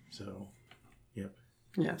 So, yep,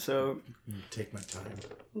 Yeah, so, take my time.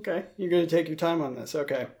 okay, you're going to take your time on this.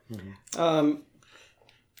 Okay.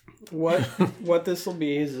 What this will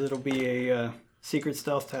be is it'll be a secret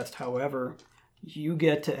stealth test. However, you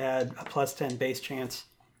get to add a plus 10 base chance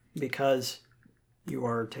because you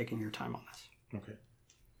are taking your time on this. Okay.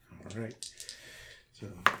 All right. So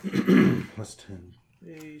plus 10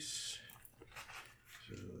 base.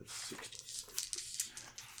 So that's 66.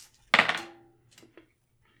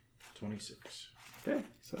 26. Okay,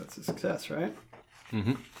 so that's a success, right?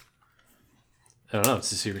 I don't know.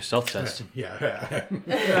 It's a secret stealth test. Yeah.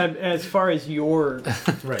 As far as your,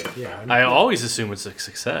 Right. Yeah. I always assume it's a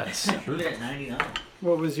success. Shoot it at 99.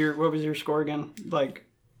 what was your score again? Like,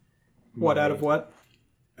 what out of what?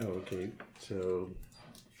 Oh, okay. So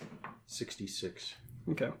 66.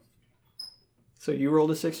 Okay. So you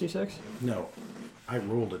rolled a 66? No, I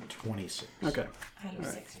rolled a 26. Okay. Out of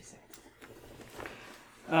 66.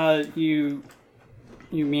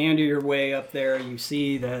 You meander your way up there. You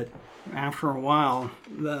see that after a while,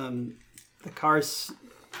 the cars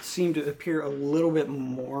seem to appear a little bit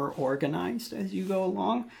more organized as you go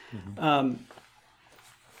along,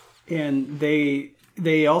 and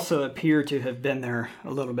they also appear to have been there a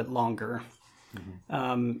little bit longer.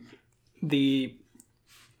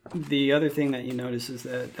 The other thing that you notice is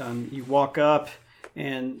that you walk up,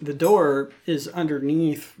 and the door is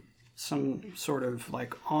underneath some sort of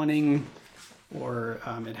like awning, or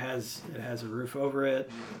it has a roof over it,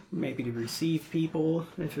 maybe to receive people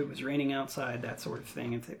if it was raining outside, that sort of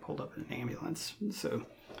thing, if they pulled up in an ambulance. So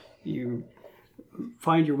you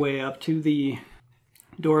find your way up to the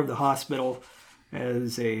door of the hospital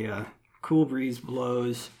as a cool breeze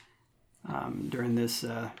blows, during this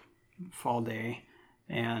fall day,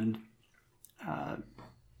 and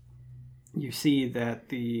you see that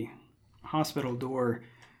the hospital door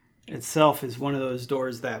itself is one of those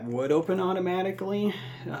doors that would open automatically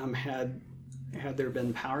had there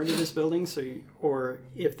been power to this building. Or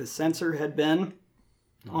if the sensor had been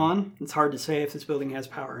on. It's hard to say if this building has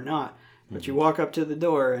power or not. But you walk up to the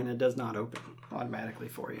door and it does not open automatically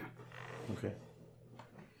for you. Okay.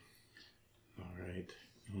 All right.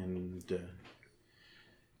 And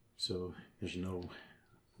so there's no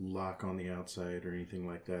lock on the outside or anything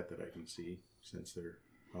like that I can see, since they're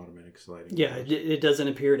automatic sliding. Yeah, it doesn't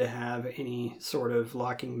appear to have any sort of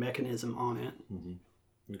locking mechanism on it.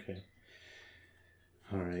 Mm-hmm. Okay.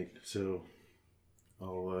 All right. So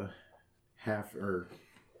I'll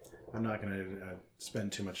I'm not going to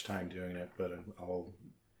spend too much time doing it, but I'll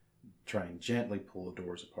try and gently pull the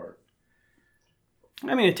doors apart.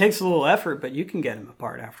 I mean, it takes a little effort, but you can get them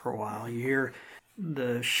apart after a while. You hear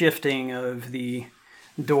the shifting of the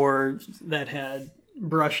door that had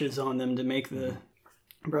brushes on them to make the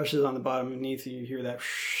brushes on the bottom beneath you. You hear that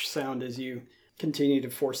sound as you continue to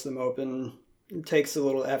force them open. It takes a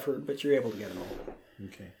little effort, but you're able to get them open.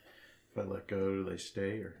 Okay. If I let go, do they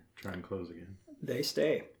stay or try and close again? They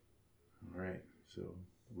stay. All right. So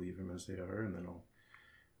leave them as they are, and then I'll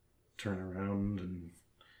turn around and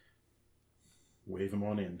wave them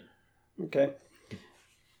on in. Okay.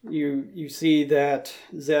 You see that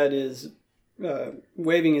Zed is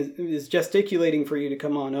waving, is gesticulating for you to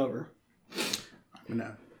come on over. I'm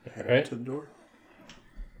gonna head Right. to the door.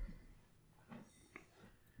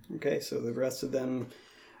 Okay, so the rest of them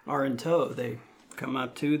are in tow. They come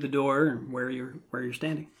up to the door where you're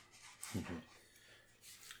standing. Okay.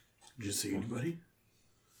 Did you see anybody?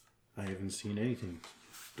 I haven't seen anything.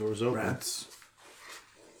 Doors open. Rats.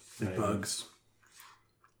 Big bugs.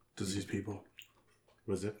 Diseased people.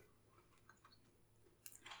 Was it?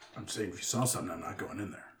 I'm saying if you saw something, I'm not going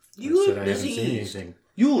in there. You I said look I haven't seen diseased. anything.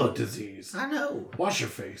 You look diseased. I know. Wash your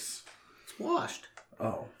face. It's washed.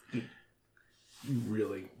 Oh. You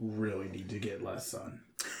really, really need to get less sun.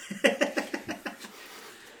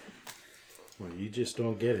 Well, you just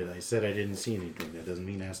don't get it. I said I didn't see anything. That doesn't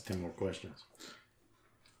mean ask 10 more questions.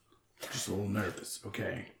 Just a little nervous,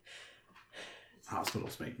 okay?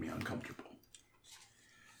 Hospitals make me uncomfortable.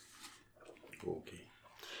 Okay.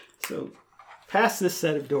 So past this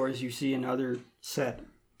set of doors, you see another set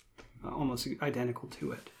almost identical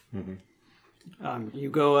to it. Mm-hmm. You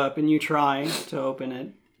go up and you try to open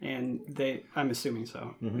it, and I'm assuming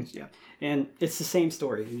so. Yeah. And it's the same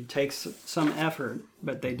story. It takes some effort,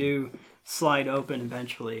 but they do slide open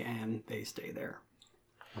eventually, and they stay there.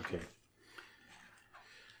 Okay.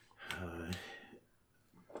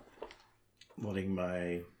 Letting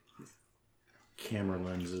my camera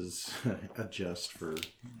lenses adjust for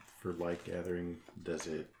light gathering. Does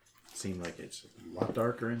it seem like it's a lot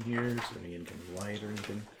darker in here? Is there any incoming light or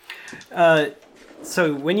anything?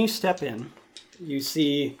 So when you step in, you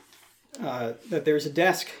see that there's a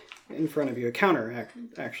desk in front of you, a counter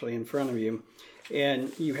actually in front of you,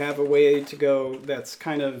 and you have a way to go that's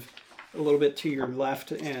kind of a little bit to your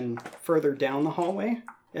left and further down the hallway,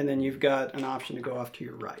 and then you've got an option to go off to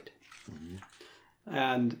your right. Mm-hmm.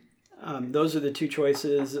 And those are the two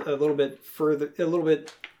choices. A little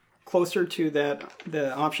bit closer to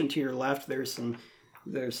the option to your left, there's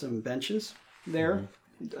some benches there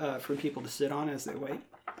for people to sit on as they wait,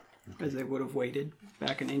 as they would have waited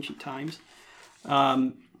back in ancient times.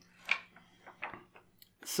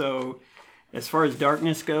 So as far as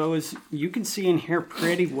darkness goes, you can see in here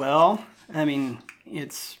pretty well. I mean,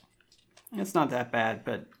 it's not that bad,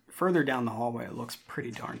 but further down the hallway, it looks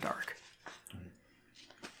pretty darn dark.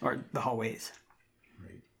 Or the hallways.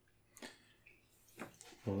 Right.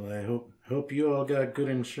 Well, I hope you all got good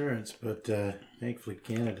insurance, but thankfully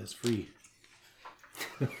Canada's free.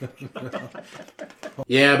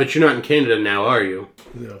 Yeah, but you're not in Canada now, are you?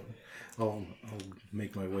 So I'll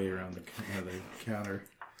make my way around the counter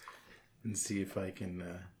and see if I can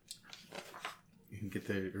get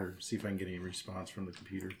see if I can get any response from the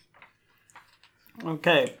computer.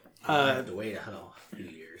 Okay. I have to wait a few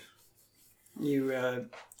years.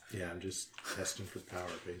 Yeah, I'm just testing for power,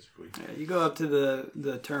 basically. You go up to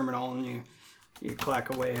the terminal and you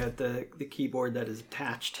clack away at the keyboard that is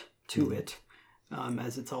attached to it,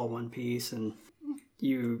 as it's all one piece, and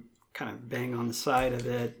you kind of bang on the side of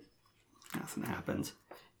it. Nothing happens.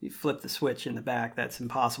 You flip the switch in the back. That's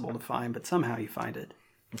impossible to find, but somehow you find it.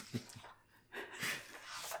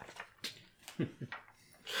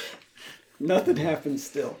 Nothing happens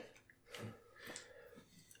still.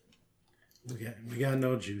 We got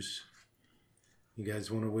no juice. You guys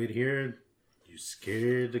want to wait here? You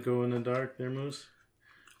scared to go in the dark there, Moose?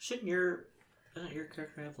 Doesn't your character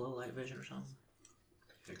have low light vision or something?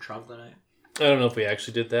 Your troglodyte? I don't know if we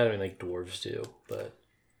actually did that. I mean, like dwarves do, but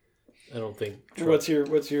I don't think. What's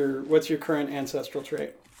your current ancestral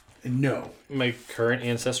trait? No. My current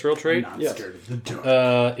ancestral trait? I'm not Yes. scared of the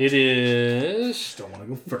dark. It is Just don't want to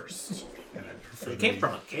go first. And I prefer It came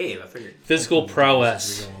from a cave, I figured. physical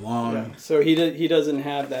prowess. to go along. Yeah. So he doesn't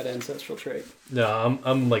have that ancestral trait. No,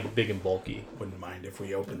 I'm like big and bulky. Wouldn't mind if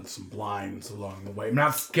we opened some blinds along the way. I'm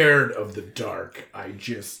not scared of the dark. I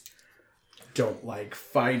just don't like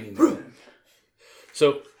fighting in it.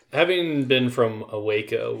 So, having been from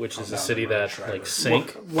Waco, which is a down city the road, that Shriver. like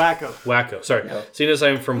sank. Wacko. Waco. Sorry. Seeing as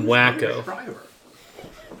I'm from Waco.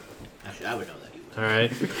 Actually, I would know that. You would. All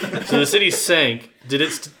right. So the city sank. Did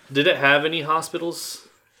it have any hospitals?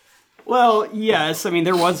 Well, yes. I mean,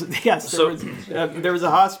 there was So- there was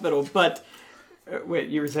a hospital, but wait,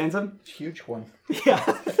 you were saying something? Huge one. Yeah,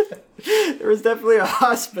 there was definitely a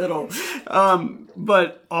hospital,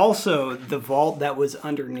 but also the vault that was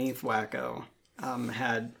underneath Wacko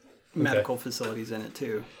had medical facilities in it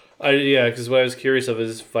too. Because what I was curious of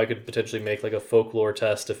is if I could potentially make like a folklore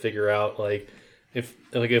test to figure out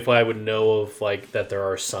if I would know of like that there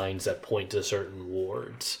are signs that point to certain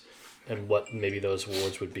wards and what maybe those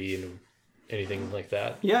wards would be and anything like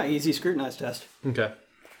that. Yeah, easy scrutinize test. Okay.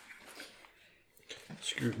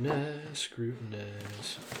 Scrutinize.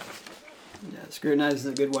 Yeah, scrutinize is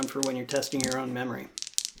a good one for when you're testing your own memory.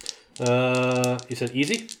 You said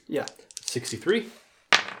easy? Yeah. 63.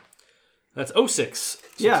 That's 06.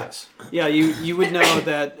 Yeah, Success. yeah. You would know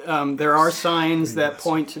that there are signs that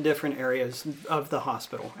point to different areas of the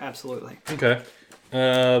hospital. Absolutely. Okay.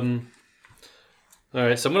 All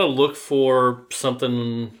right, so I'm going to look for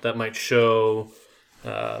something that might show...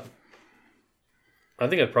 I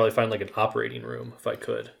think I'd probably find like an operating room if I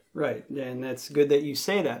could. Right, and that's good that you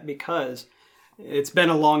say that because it's been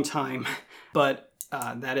a long time, but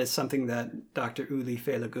that is something that Dr. Uli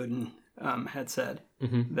Felaguden had said,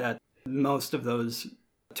 that most of those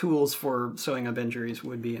tools for sewing up injuries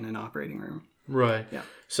would be in an operating room. Right. Yeah.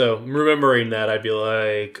 So remembering that, I'd be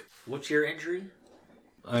like, What's your injury?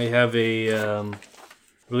 I have I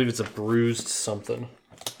believe it's a bruised something.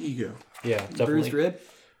 Ego. Yeah, definitely. Bruised rib?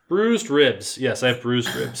 Bruised ribs. Yes, I have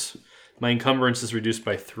bruised ribs. My encumbrance is reduced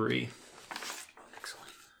by 3.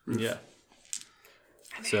 Excellent. Yeah.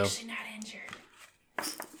 I'm So- actually not injured.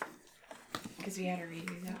 Because we had to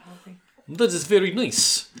redo that whole thing. That is very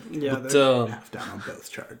nice. Yeah, But Half down on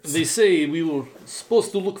both charts. they say we were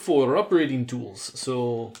supposed to look for operating tools,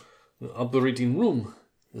 so the operating room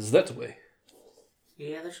is that way.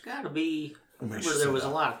 Yeah, there's got to be. Remember, should there set was a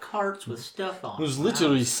up. lot of carts with stuff on. There's them.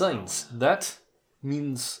 literally signs. That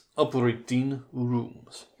means operating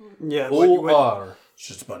rooms. yeah. OR. It's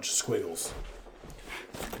just a bunch of squiggles.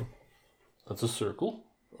 That's a circle.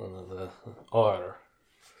 The R.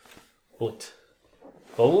 Point.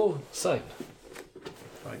 Follow sign.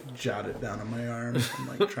 Like jot it down on my arm and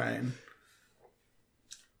like try and.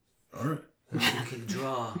 All right. You can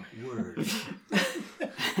draw words.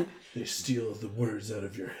 They steal the words out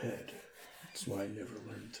of your head. That's why I never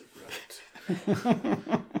learned to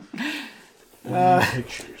write.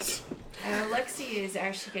 Pictures. Lexi is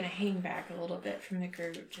actually going to hang back a little bit from the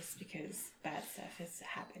group just because bad stuff has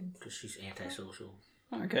happened. Because she's antisocial.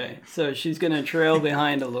 Okay, so she's going to trail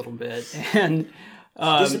behind a little bit, and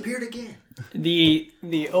Disappeared again.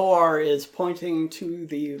 the OR is pointing to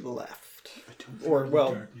the left. Or,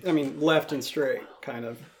 well, I mean, left and straight, kind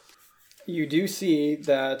of. You do see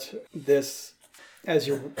that this, as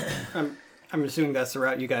you're, I'm assuming that's the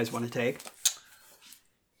route you guys want to take.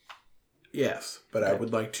 Yes, but I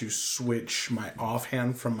would like to switch my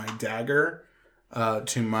offhand from my dagger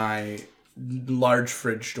to my large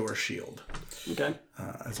fridge door shield, Okay.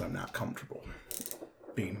 as I'm not comfortable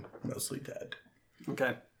being mostly dead.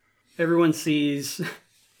 Okay. Everyone sees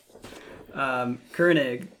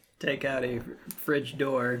Koenig take out a fridge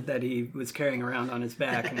door that he was carrying around on his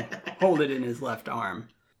back and hold it in his left arm.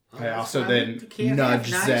 I also You then can't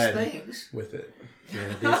nudge have nice Zed things. with it.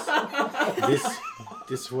 Yeah, this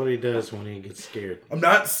is what he does when he gets scared. I'm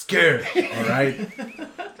not scared, all right?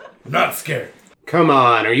 I'm not scared. Come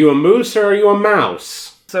on, are you a moose or are you a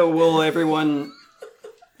mouse? So will everyone,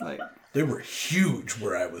 like, They were huge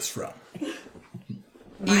where I was from.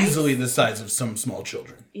 Easily the size of some small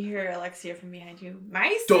children. You hear Alexia from behind you.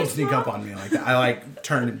 Mice? Don't this sneak small? up on me like that. I like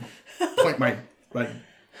turn and point my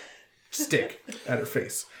stick at her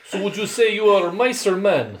face. So would you say you are mice or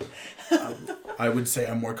men? I would say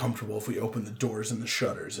I'm more comfortable if we open the doors and the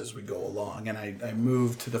shutters as we go along. And I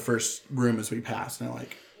move to the first room as we pass, and I'm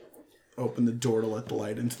like, open the door to let the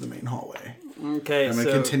light into the main hallway. Okay, I'm going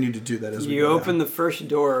to continue to do that as we you go open down. the first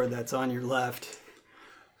door that's on your left,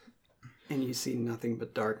 and you see nothing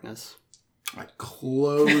but darkness. I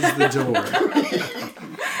close the door.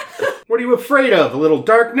 What are you afraid of? A little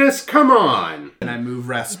darkness? Come on. And I move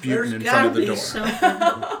Rasputin in There's front gotta of the be door.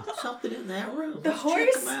 something in that room. The Let's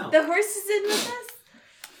horse? check 'em out. The horse is in with us?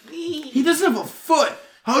 He doesn't have a foot.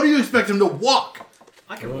 How do you expect him to walk?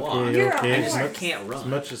 I can walk. You're a okay. horse. I can't run As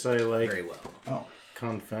much as I like very well.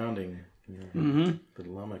 confounding the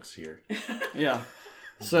lummox here. Yeah.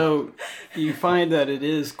 So you find that it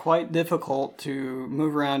is quite difficult to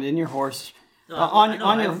move around in your horse. No, on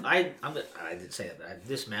I your I didn't say that, but I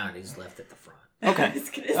dismounted. He's left at the front. okay, was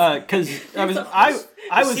gonna because I was The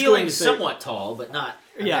going ceiling to is say, somewhat tall, but not.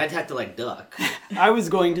 I mean, Yeah. I'd have to like duck. I was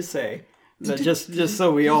going to say that just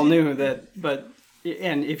so we all knew that. But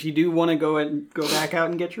and if you do want to go back out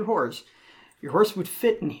and get your horse would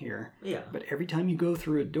fit in here. Yeah. But every time you go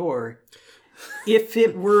through a door, if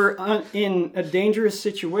it were in a dangerous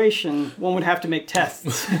situation, one would have to make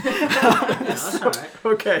tests. That's all right.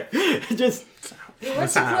 Okay, just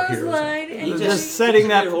What's the clothesline? And just setting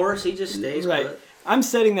that. Good horse, he just stays Right. put. I'm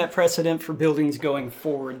setting that precedent for buildings going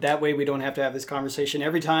forward. That way we don't have to have this conversation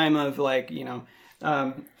every time of like,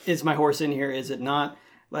 is my horse in here? Is it not?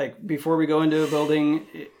 Like before we go into a building,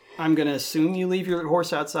 I'm going to assume you leave your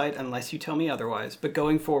horse outside unless you tell me otherwise. But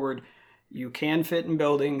going forward, you can fit in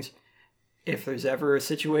buildings. If there's ever a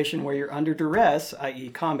situation where you're under duress, i.e.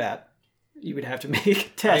 combat, you would have to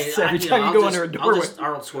make tests every time you go under a I'll doorway. just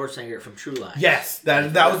Arnold Schwarzenegger from True Life. Yes,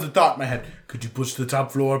 that was the thought in my head. Could you push the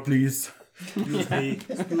top floor, please? Excuse me,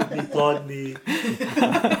 pardon me.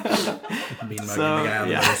 Meanwhile, So, getting out on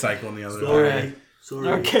the yeah. motorcycle on the other All side.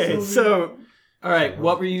 right. Okay, so, all right,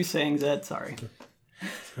 what were you saying, Zed? Sorry.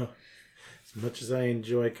 As much as I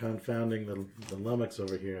enjoy confounding the lummox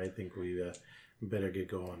over here, I think we better get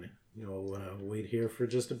going. You know, want to wait here for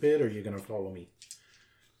just a bit, or are you going to follow me?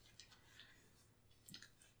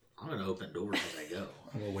 I'm gonna open doors as I go.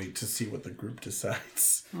 We'll wait to see what the group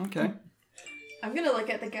decides. Okay. I'm gonna look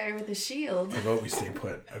at the guy with the shield. I vote we stay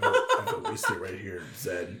put. I vote we stay right here.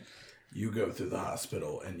 Zed, you go through the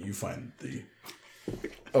hospital and you find the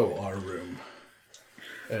OR room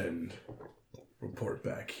and report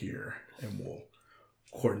back here, and we'll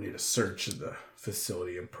coordinate a search of the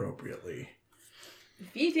facility appropriately.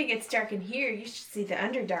 If you think it's dark in here, you should see the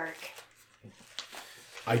Underdark.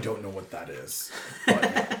 I don't know what that is, but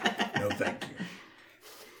no thank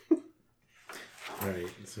you. Right,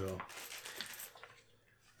 so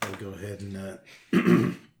I'll go ahead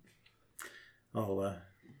and I'll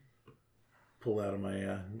pull out of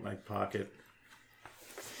my pocket.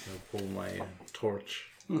 I'll pull my torch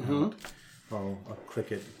out. I'll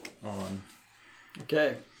click it on,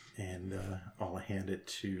 Okay. and I'll hand it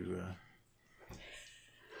to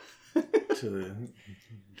the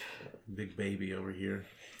big baby over here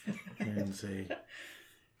and say,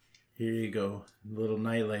 "Here you go, little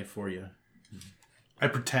nightlight for you." I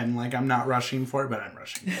pretend like I'm not rushing for it, but I'm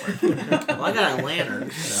rushing for it. Well, I got a lantern,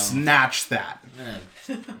 so Snatch that. I'm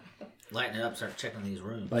gonna lighten it up, start checking these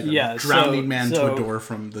rooms. Like Yeah, a drowning so- man to so- a door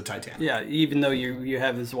from the Titanic. Yeah, even though you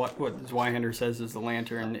have his what Zweihander says is the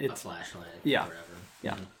lantern, a it's flashlight, yeah.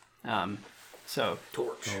 whatever. yeah. So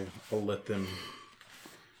Torch. I'll let them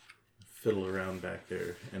fiddle around back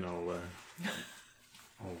there, and I'll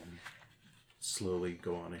slowly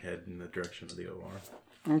go on ahead in the direction of the OR,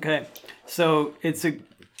 okay, so it's a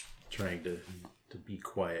trying to be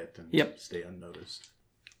quiet and Yep. stay unnoticed.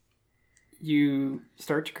 you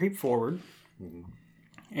start to creep forward,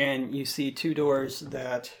 and you see two doors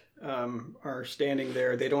that are standing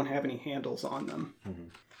there. They don't have any handles on them.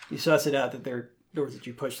 You suss it out that they're doors that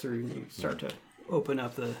you push through, and you start to open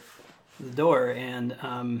up the door, and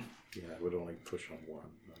Yeah, I would only push on one,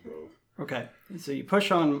 not both. okay, so you push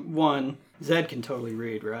on one. Zed can totally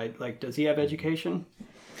read, right? Like, does he have education?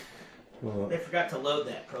 Well, They forgot to load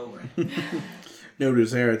that program.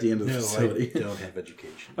 Notice there at the end of the no, I facility. don't have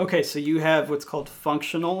education. Okay, so you have what's called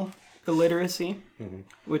functional illiteracy,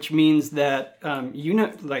 which means that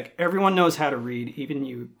like everyone knows how to read, even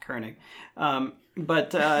you, Koenig.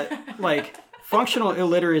 But like functional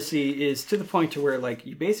illiteracy is to the point to where like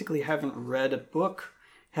you basically haven't read a book,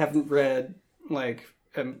 haven't read like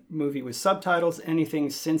a movie with subtitles,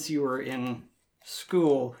 anything since you were in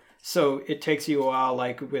school. So it takes you a while,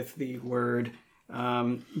 like with the word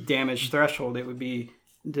damage threshold, it would be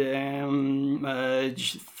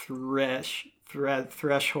damage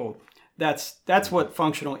threshold. That's what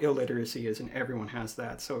functional illiteracy is, and everyone has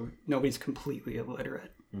that. So nobody's completely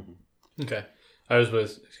illiterate. Okay. I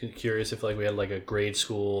was curious if like we had like a grade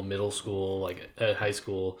school, middle school, like high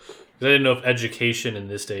school. 'Cause I didn't know if education in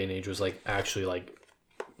this day and age was like actually like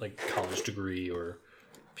college degree or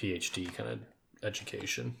PhD kind of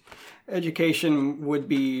education. Education would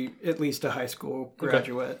be at least a high school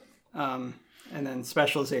graduate. And then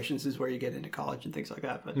specializations is where you get into college and things like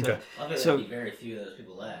that. But Okay. So be very few of those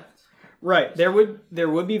people left. right, there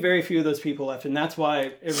would be very few of those people left, and that's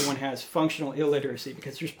why everyone has functional illiteracy,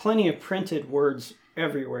 because there's plenty of printed words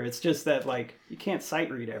everywhere. It's just that like you can't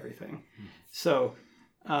sight read everything. So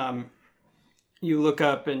you look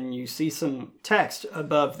up and you see some text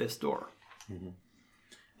above this door.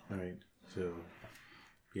 All right. So,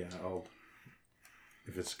 yeah,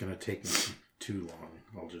 if it's going to take me too long,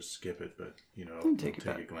 I'll just skip it, but, I'll take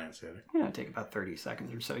a glance at it. Yeah, take about 30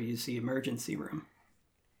 seconds or so. You see emergency room.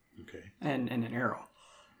 Okay. And an arrow.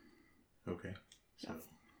 Okay. So,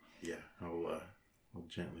 yeah, I'll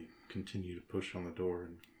gently continue to push on the door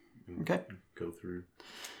and Okay. go through.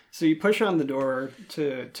 So you push on the door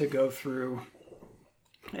to go through,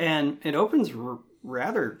 and it opens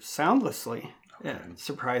rather soundlessly,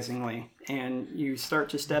 surprisingly. And you start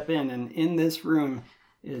to step in, and in this room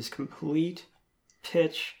is complete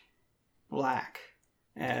pitch black,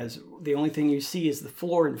 as the only thing you see is the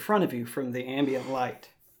floor in front of you from the ambient light.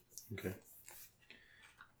 Okay.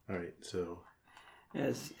 All right, so...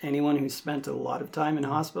 As anyone who's spent a lot of time in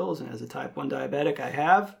hospitals, and as a type 1 diabetic I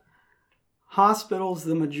have, hospitals,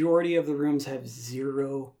 the majority of the rooms have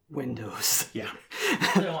 0 windows. Yeah.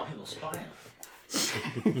 They don't want people spying.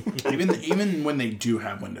 Even when they do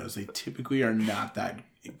have windows, they typically are not that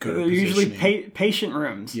good. They're usually patient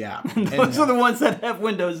rooms. Yeah. Those are the ones that have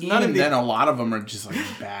windows. None Even of then, a lot of them are just like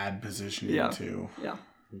bad positioning too. Yeah.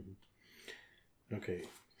 Okay,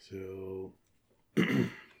 so...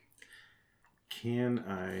 Can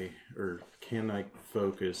I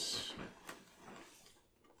focus?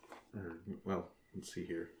 Well, let's see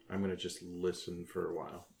here. I'm going to just listen for a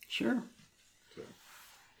while. Sure. So.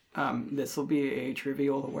 This will be a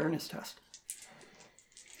trivial awareness test.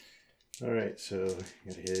 All right, so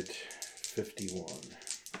I hit 51.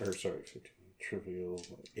 Or sorry, 51. Trivial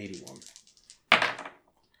 81.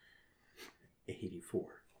 84.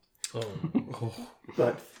 Oh.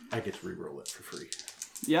 But I get to reroll it for free.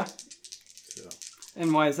 Yeah. So.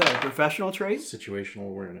 And why is that? A professional trait? Situational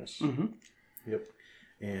awareness. Mm-hmm. Yep.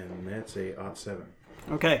 And that's a odd 7.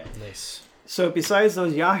 Okay. Nice. So besides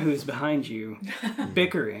those yahoos behind you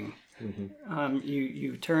bickering,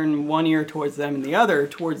 you turn one ear towards them and the other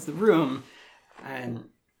towards the room, and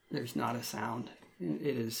there's not a sound. It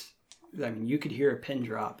is, you could hear a pin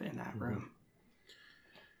drop in that room.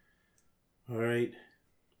 All right.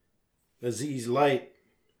 Aziz Light.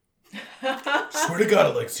 Swear to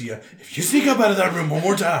God, Alexia, if you sneak up out of that room one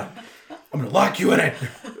more time, I'm going to lock you in it.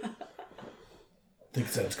 I think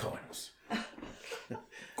Zed's calling us.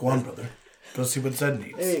 Go on, brother. Go see what Zed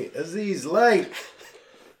needs. Hey, Aziz Light.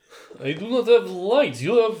 I do not have light.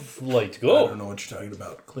 You have light. I Go. don't know what you're talking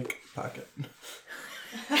about. Click pocket.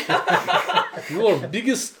 You are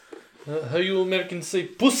biggest, how you Americans say,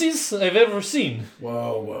 pussies I've ever seen.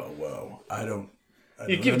 Whoa. I don't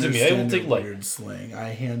You give it to me. I will understand take your light. weird slang. I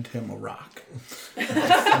hand him a rock. I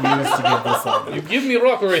refuse to give this up. You give me a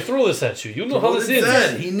rock or I throw this at you. You know how this is.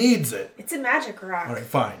 Zed, he needs it. It's a magic rock. All right,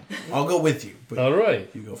 fine. I'll go with you. But All right.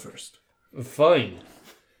 you go first. Fine.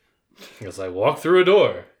 As I walk through a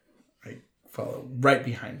door. I follow right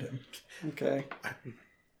behind him. Okay.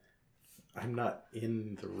 I'm not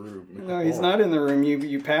in the room. No, he's not in the room.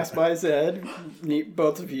 You pass by Zed,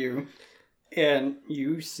 both of you, and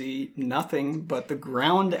you see nothing but the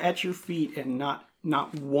ground at your feet and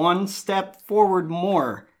not one step forward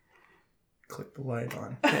more. Click the light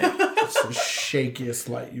on. It's the shakiest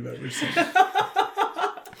light you've ever seen.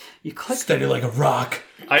 You click Steady like a rock.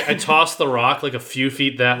 I toss the rock like a few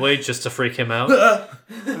feet that way just to freak him out.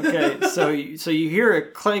 Okay, so you hear a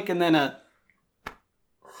clank and then a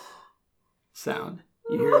sound.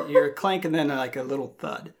 You hear a clank and then like a little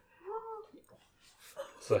thud.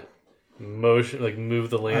 So motion, like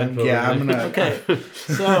move the lamp. I'm gonna. Okay,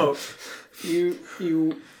 so you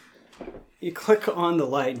click on the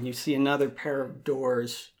light and you see another pair of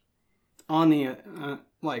doors on the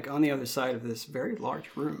on the other side of this very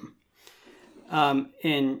large room.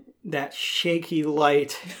 And that shaky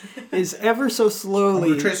light is ever so I'm slowly.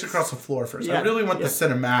 gonna trace across the floor first. Yeah, I really want yeah. the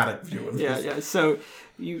cinematic view of this. Yeah. So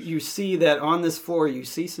you see that on this floor, you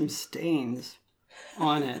see some stains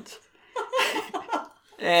on it.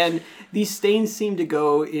 And these stains seem to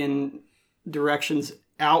go in directions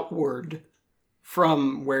outward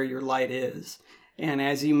from where your light is. And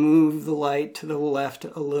as you move the light to the left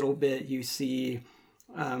a little bit, you see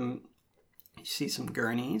You see some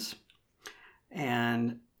gurneys,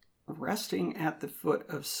 and resting at the foot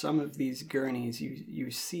of some of these gurneys,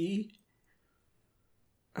 you see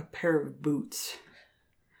a pair of boots.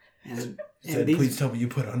 And Please tell me you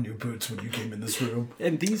put on new boots when you came in this room.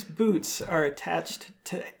 And these boots are attached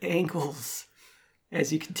to ankles.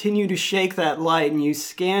 As you continue to shake that light and you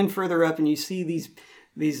scan further up and you see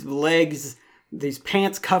these legs, these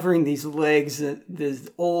pants covering these legs, these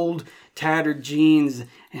old tattered jeans.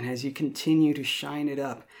 And as you continue to shine it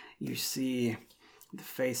up, you see the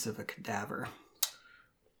face of a cadaver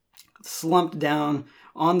slumped down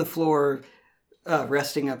on the floor,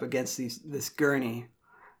 resting up against this gurney.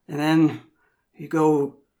 And then you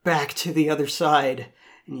go back to the other side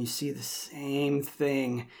and you see the same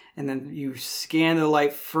thing. And then you scan the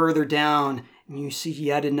light further down and you see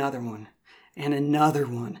yet another one and another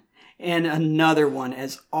one and another one,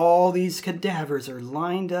 as all these cadavers are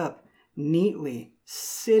lined up neatly,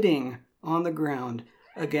 sitting on the ground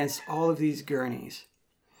against all of these gurneys.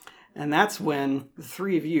 And that's when the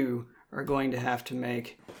three of you are going to have to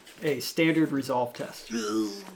make a standard resolve test.